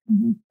you.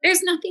 Mm-hmm.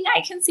 There's nothing I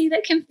can say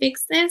that can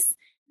fix this.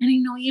 And I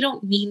know you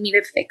don't need me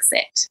to fix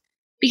it.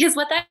 Because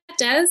what that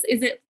does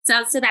is it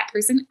says to that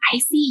person, I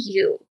see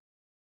you.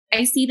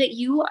 I see that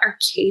you are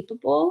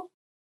capable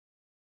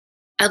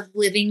of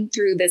living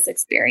through this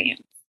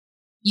experience.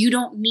 You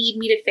don't need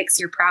me to fix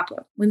your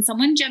problem. When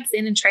someone jumps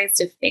in and tries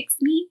to fix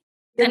me,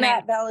 then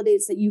that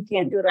validates that you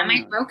can't do it on your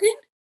own. Am I broken?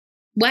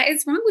 What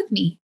is wrong with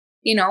me?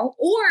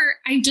 Or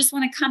I just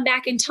want to come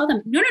back and tell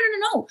them, no.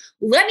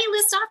 Let me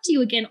list off to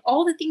you again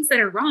all the things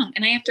that are wrong.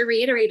 And I have to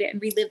reiterate it and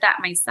relive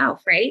that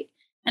myself, right?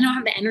 I don't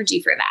have the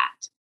energy for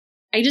that.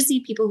 I just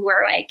need people who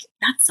are like,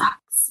 that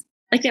sucks.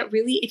 Like that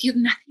really, if you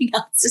have nothing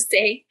else to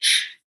say,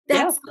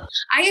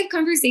 I have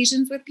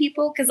conversations with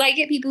people because I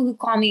get people who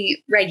call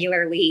me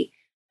regularly.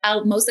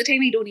 Most of the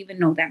time I don't even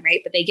know them, right?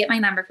 But they get my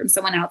number from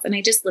someone else and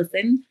I just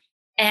listen.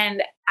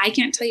 And I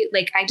can't tell you,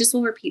 like, I just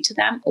will repeat to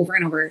them over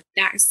and over.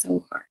 That is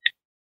so hard.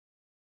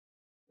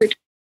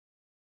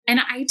 And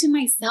I, to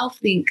myself,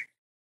 think,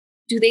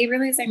 do they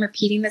realize I'm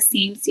repeating the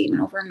same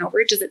statement over and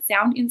over? Does it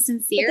sound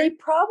insincere? But they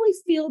probably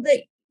feel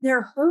that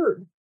they're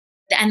heard.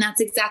 And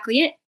that's exactly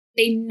it.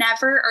 They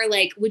never are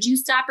like, would you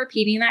stop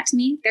repeating that to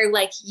me? They're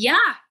like, yeah.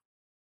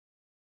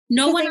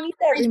 No one in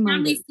my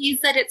family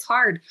sees that it's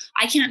hard.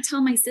 I can't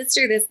tell my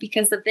sister this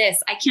because of this.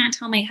 I can't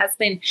tell my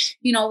husband,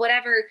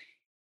 whatever.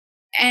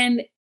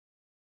 And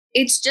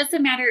it's just a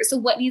matter. So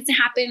what needs to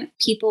happen?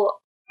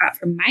 People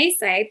from my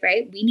side,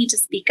 right? We need to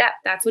speak up.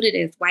 That's what it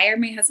is. Why are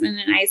my husband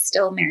and I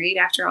still married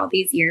after all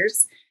these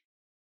years?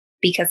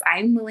 Because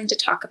I'm willing to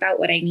talk about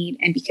what I need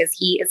and because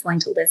he is willing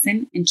to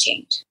listen and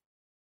change.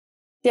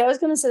 Yeah, I was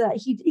going to say that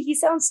he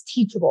sounds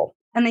teachable.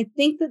 And I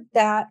think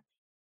that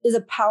is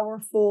a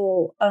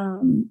powerful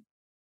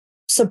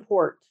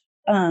support.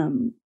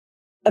 I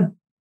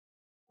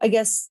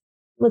guess,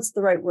 what's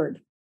the right word?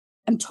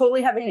 I'm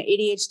totally having an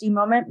ADHD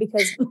moment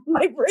because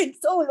my brain's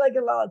totally like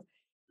a lot.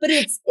 But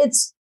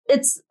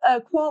it's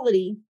a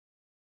quality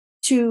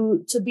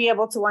to be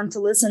able to want to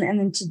listen and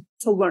then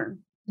to learn,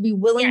 to be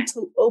willing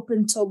to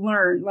open to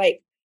learn.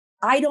 Like,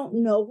 I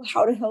don't know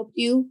how to help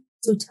you,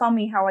 so tell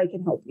me how I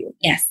can help you.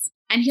 Yes.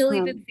 And he'll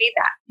even say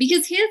that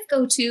because his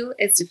go-to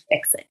is to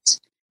fix it.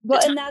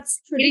 Well, and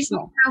that's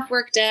traditional. Getting himself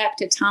worked up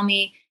to tell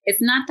me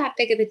it's not that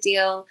big of a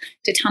deal,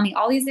 to tell me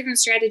all these different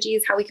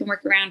strategies, how we can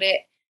work around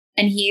it.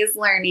 And he is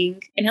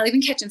learning, and he'll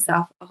even catch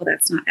himself. Oh,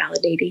 that's not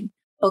validating.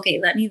 Okay,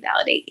 let me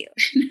validate you.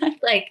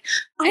 Like,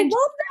 I love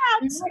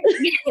that.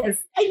 Yes.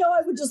 I know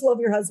I would just love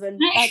your husband.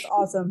 That's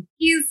awesome.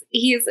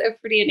 He's a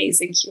pretty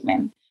amazing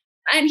human.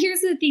 And here's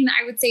the thing that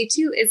I would say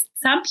too, is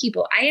some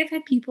people, I have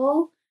had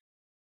people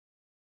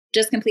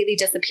just completely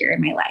disappear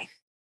in my life.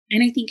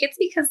 And I think it's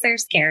because they're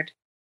scared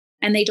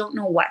and they don't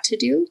know what to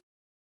do.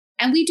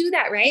 And we do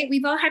that, right?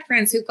 We've all had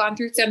friends who've gone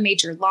through some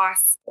major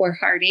loss or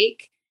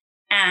heartache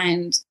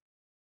and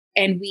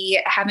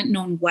we haven't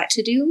known what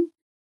to do.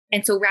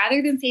 And so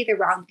rather than say the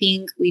wrong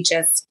thing, we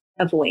just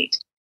avoid.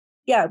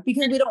 Yeah,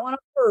 because we don't want to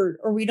hurt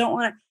or we don't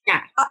want to.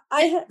 Yeah.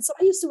 I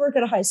used to work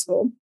at a high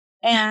school,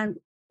 and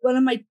one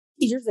of my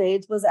teacher's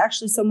aides was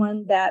actually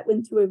someone that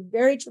went through a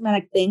very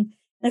traumatic thing.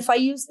 And if I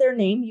use their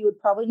name, you would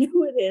probably know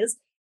who it is.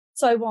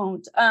 So I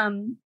won't.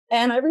 And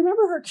I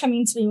remember her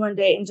coming to me one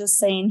day and just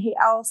saying, "Hey,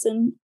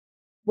 Allison,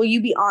 will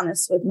you be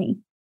honest with me?"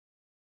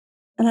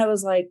 And I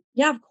was like,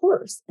 "Yeah, of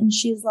course." And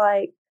she's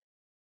like,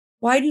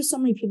 "Why do so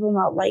many people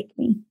not like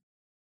me?"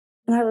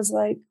 And I was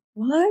like,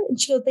 "What?" And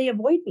she goes, "They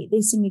avoid me.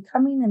 They see me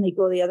coming and they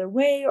go the other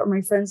way, or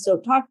my friends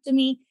don't talk to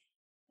me."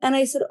 And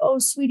I said, "Oh,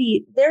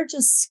 sweetie, they're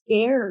just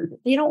scared.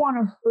 They don't want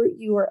to hurt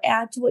you or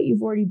add to what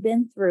you've already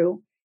been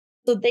through.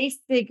 So they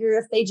figure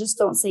if they just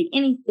don't say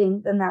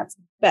anything, then that's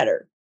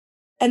better."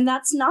 And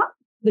that's not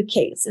the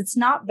case. It's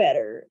not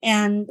better.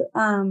 And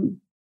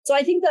so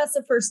I think that's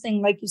the first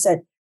thing, like you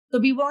said. So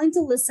be willing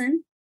to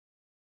listen.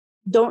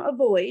 Don't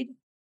avoid.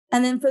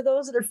 And then for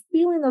those that are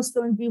feeling those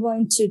feelings, be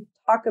willing to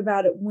talk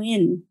about it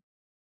when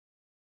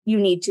you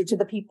need to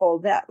the people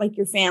that, like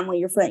your family,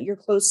 your friend, your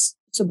close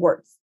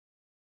supports.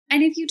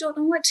 And if you don't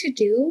know what to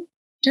do,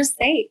 just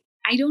say,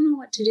 "I don't know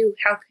what to do.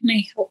 How can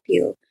I help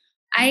you?"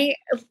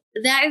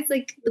 That is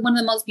like one of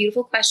the most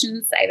beautiful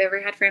questions I've ever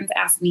had friends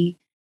ask me,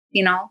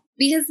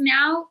 because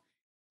now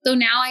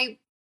I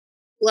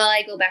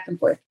go back and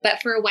forth,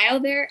 but for a while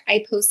there,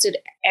 I posted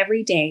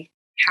every day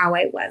how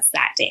I was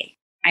that day.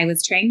 I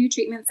was trying new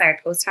treatments. I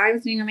would post how I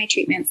was doing on my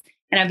treatments.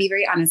 And I'll be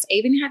very honest. I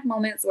even had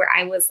moments where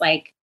I was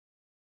like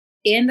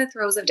in the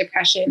throes of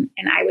depression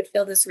and I would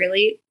feel this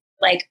really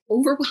like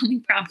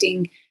overwhelming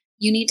prompting.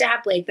 You need to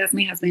have Blake, that's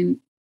my husband,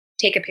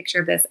 take a picture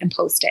of this and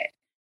post it.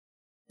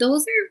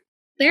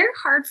 They're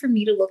hard for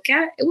me to look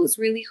at. It was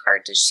really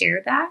hard to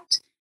share that.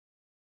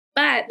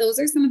 But those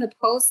are some of the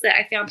posts that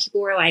I found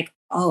people were like,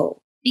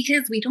 "Oh,"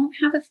 because we don't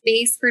have a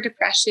face for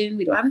depression.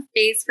 We don't have a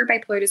face for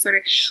bipolar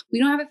disorder. We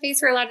don't have a face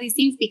for a lot of these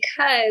things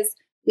because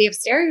we have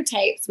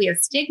stereotypes, we have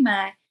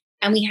stigma,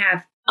 and we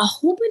have a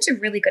whole bunch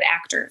of really good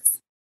actors.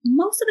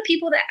 Most of the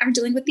people that are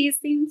dealing with these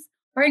things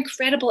are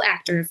incredible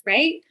actors,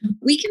 right?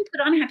 We can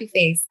put on a happy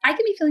face. I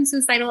can be feeling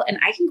suicidal and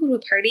I can go to a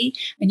party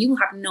and you will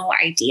have no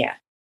idea.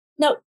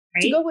 Now,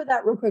 right? To go with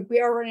that real quick, we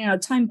are running out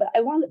of time, but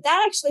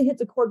that actually hit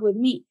the chord with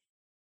me.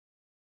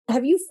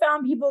 Have you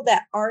found people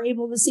that are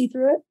able to see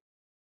through it?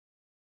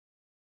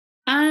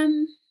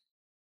 I'm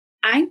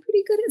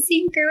pretty good at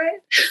seeing through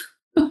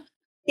it.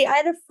 I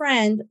had a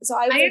friend. So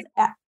I was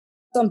at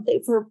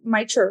something for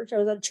my church. I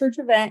was at a church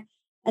event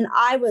and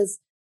I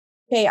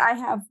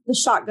have the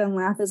shotgun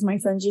laugh, as my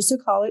friends used to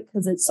call it,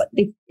 because it's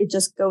like it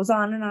just goes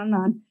on and on and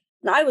on.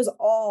 And I was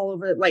all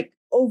over, like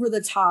over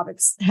the top,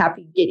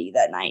 happy giddy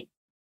that night.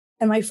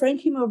 And my friend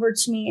came over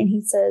to me and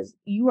he says,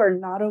 "You are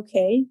not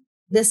okay.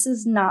 This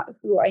is not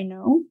who I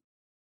know.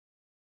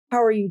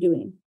 How are you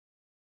doing?"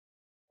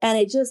 And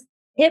it just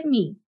hit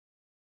me.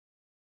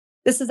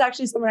 This is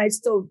actually someone I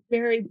still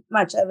very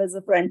much have as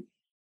a friend.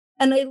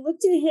 And I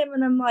looked at him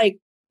and I'm like,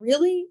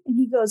 "Really?" And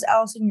he goes,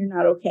 "Allison, you're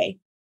not okay."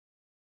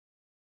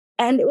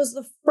 And it was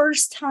the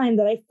first time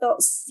that I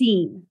felt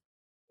seen,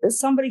 that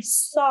somebody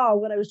saw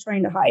what I was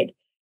trying to hide.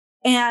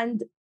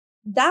 And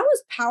that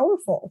was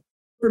powerful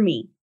for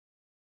me.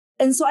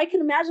 And so I can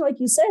imagine, like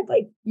you said,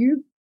 like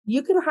you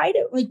can hide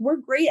it. Like we're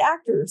great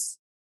actors.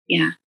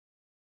 Yeah.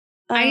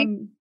 I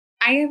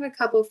have a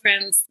couple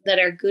friends that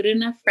are good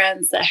enough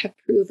friends that have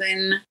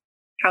proven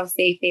how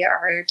safe they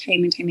are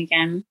time and time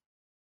again.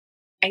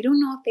 I don't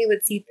know if they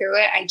would see through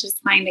it. I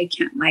just find I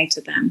can't lie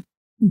to them.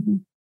 Mm-hmm.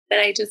 But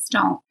I just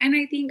don't. And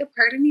I think a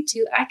part of me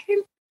too, I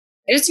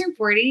just turned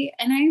 40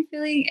 and I'm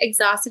feeling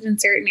exhausted in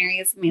certain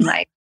areas of my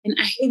life. And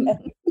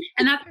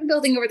and that's been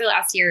building over the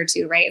last year or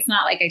two, right? It's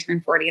not like I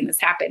turned 40 and this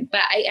happened,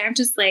 but I am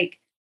just like,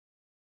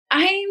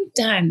 I'm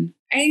done.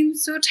 I'm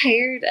so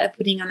tired of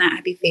putting on that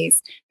happy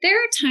face.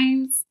 There are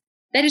times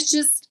that it's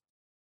just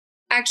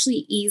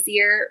actually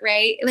easier,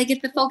 right? Like if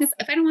I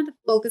don't want the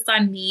focus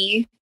on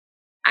me,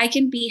 I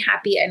can be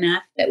happy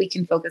enough that we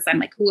can focus on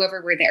like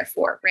whoever we're there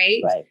for,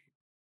 right? Right.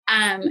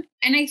 And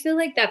I feel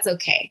like that's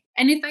okay.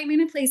 And if I'm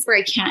in a place where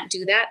I can't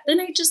do that, then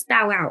I just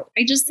bow out.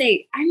 I just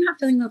say, I'm not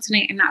feeling well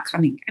tonight. I'm not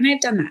coming. And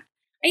I've done that.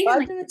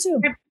 I've done it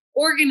too. I've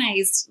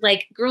organized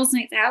like girls'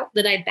 nights out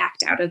that I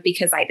backed out of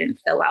because I didn't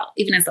feel well,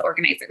 even as the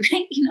organizer,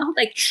 right?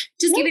 Like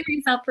just giving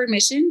myself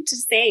permission to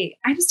say,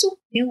 I just don't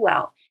feel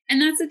well.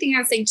 And that's the thing I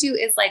was saying too,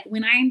 is like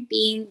when I'm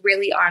being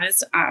really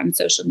honest on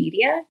social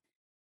media,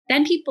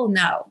 then people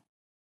know.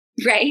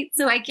 Right.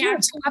 So I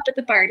can't show up at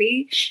the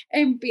party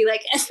and be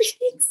like,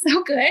 everything's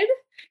so good,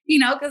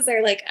 because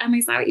they're like, I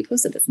saw what you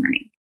posted this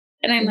morning.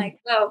 And I'm like,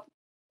 well,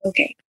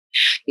 okay.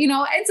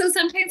 And so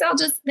sometimes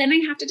then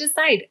I have to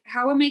decide,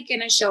 how am I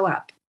going to show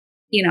up,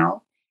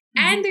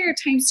 And there are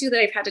times too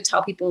that I've had to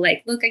tell people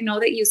like, look, I know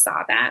that you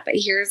saw that, but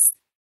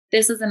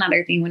this is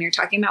another thing when you're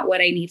talking about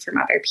what I need from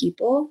other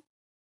people.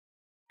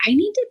 I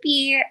need to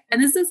be,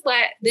 and this is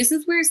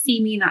where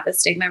See Me, Not the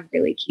Stigma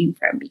really came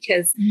from,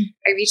 because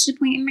I reached a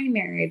point in my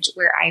marriage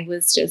where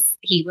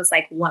he was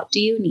like, what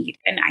do you need?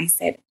 And I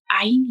said,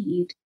 I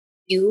need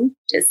you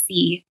to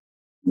see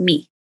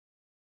me.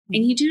 I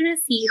need you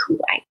to see who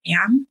I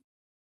am.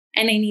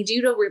 And I need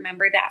you to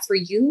remember that for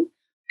you.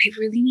 I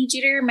really need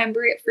you to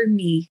remember it for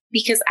me,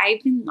 because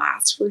I've been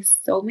lost for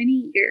so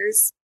many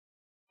years.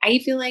 I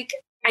feel like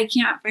I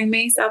can't find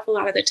myself a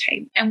lot of the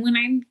time. And when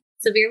I'm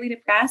severely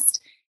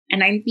depressed,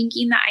 and I'm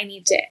thinking that I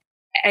need to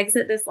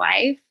exit this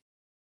life,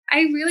 I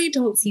really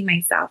don't see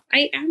myself.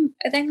 I'm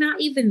not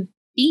even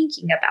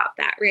thinking about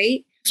that,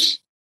 right?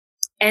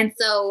 And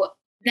so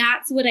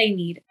that's what I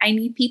need. I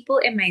need people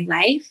in my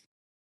life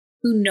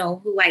who know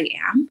who I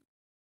am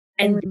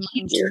and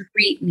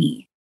treat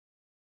me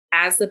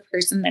as the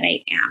person that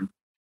I am.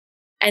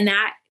 And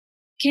that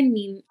can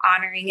mean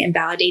honoring and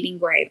validating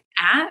where I'm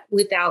at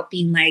without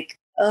being like,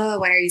 oh,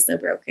 why are you so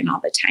broken all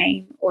the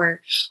time?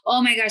 Or,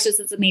 oh my gosh, this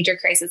is a major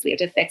crisis. We have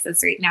to fix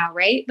this right now,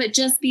 right? But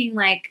just being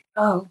like,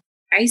 oh,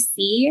 I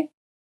see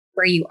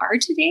where you are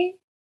today.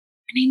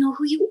 And I know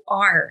who you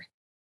are.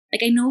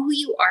 Like, I know who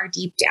you are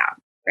deep down,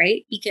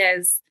 right?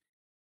 Because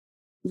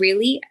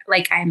really,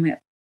 like, I'm a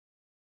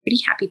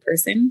pretty happy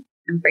person.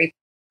 I'm a very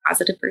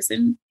positive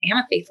person. I am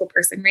a faithful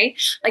person, right?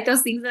 Like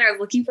those things that I was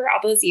looking for all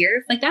those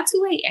years, like that's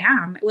who I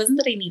am. It wasn't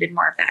that I needed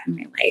more of that in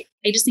my life.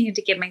 I just needed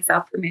to give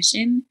myself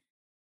permission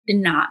to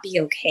not be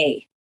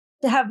okay.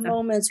 To have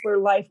moments where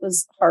life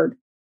was hard.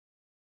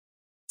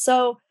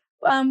 So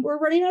we're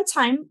running out of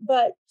time,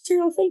 but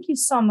Cheryl, thank you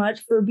so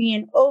much for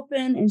being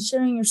open and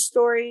sharing your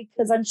story,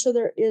 because I'm sure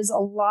there is a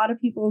lot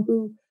of people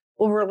who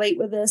will relate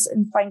with this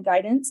and find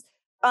guidance.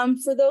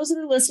 For those that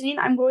are listening,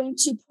 I'm going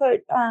to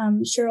put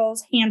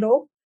Cheryl's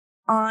handle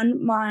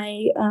on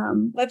my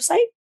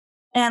website,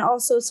 and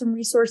also some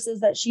resources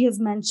that she has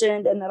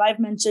mentioned and that I've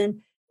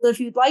mentioned. So if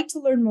you'd like to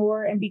learn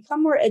more and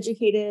become more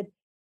educated,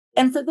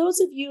 and for those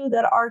of you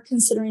that are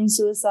considering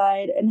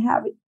suicide and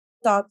have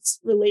thoughts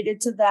related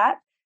to that,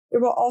 there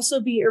will also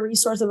be a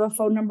resource of a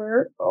phone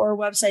number or a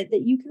website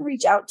that you can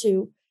reach out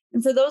to.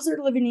 And for those that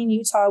are living in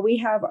Utah, we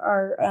have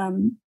our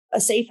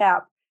a safe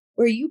app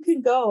where you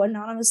can go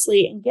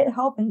anonymously and get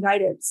help and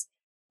guidance,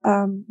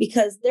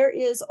 because there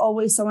is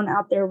always someone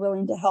out there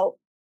willing to help.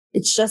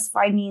 It's just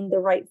finding the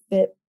right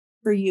fit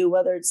for you,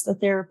 whether it's the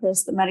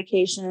therapist, the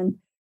medication.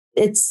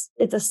 It's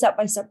a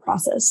step-by-step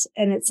process,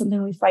 and it's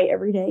something we fight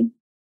every day.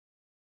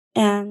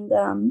 And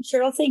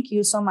Cheryl, thank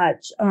you so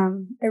much.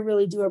 I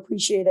really do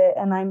appreciate it.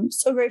 And I'm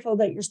so grateful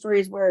that your story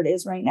is where it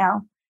is right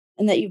now,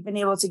 and that you've been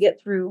able to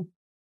get through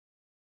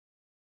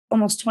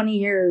almost 20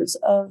 years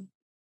of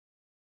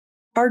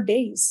hard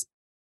days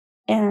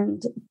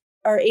and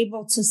are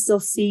able to still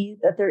see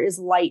that there is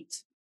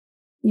light,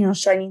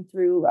 shining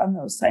through on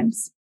those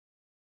times,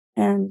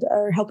 and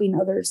are helping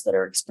others that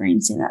are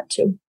experiencing that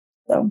too.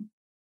 So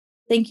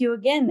thank you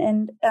again.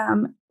 And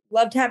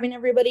loved having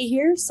everybody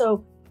here.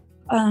 So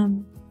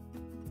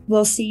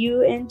we'll see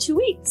you in 2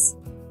 weeks.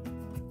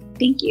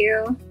 Thank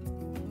you.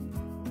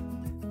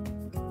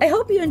 I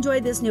hope you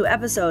enjoyed this new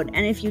episode.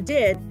 And if you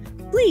did,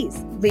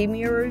 please leave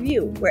me a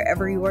review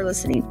wherever you are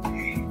listening.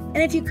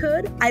 And if you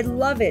could, I'd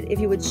love it if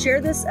you would share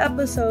this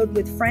episode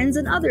with friends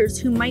and others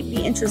who might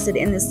be interested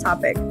in this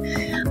topic.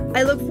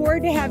 I look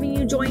forward to having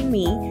you join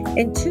me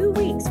in 2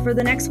 weeks for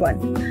the next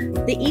one.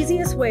 The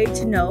easiest way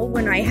to know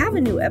when I have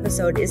a new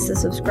episode is to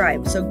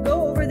subscribe. So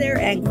go over there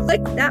and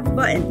click that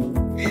button.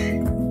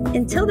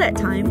 Until that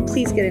time,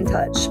 please get in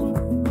touch.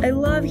 I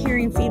love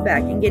hearing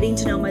feedback and getting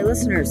to know my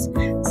listeners.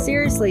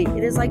 Seriously,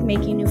 it is like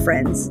making new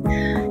friends.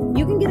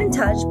 You can get in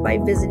touch by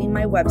visiting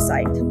my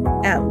website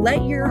at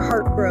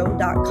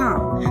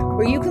letyourheartgrow.com,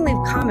 where you can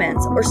leave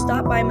comments or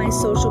stop by my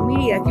social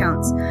media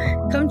accounts.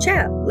 Come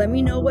chat. Let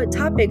me know what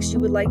topics you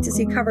would like to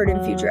see covered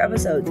in future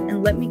episodes,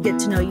 and let me get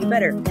to know you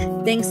better.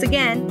 Thanks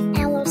again.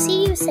 And we'll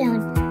see you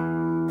soon.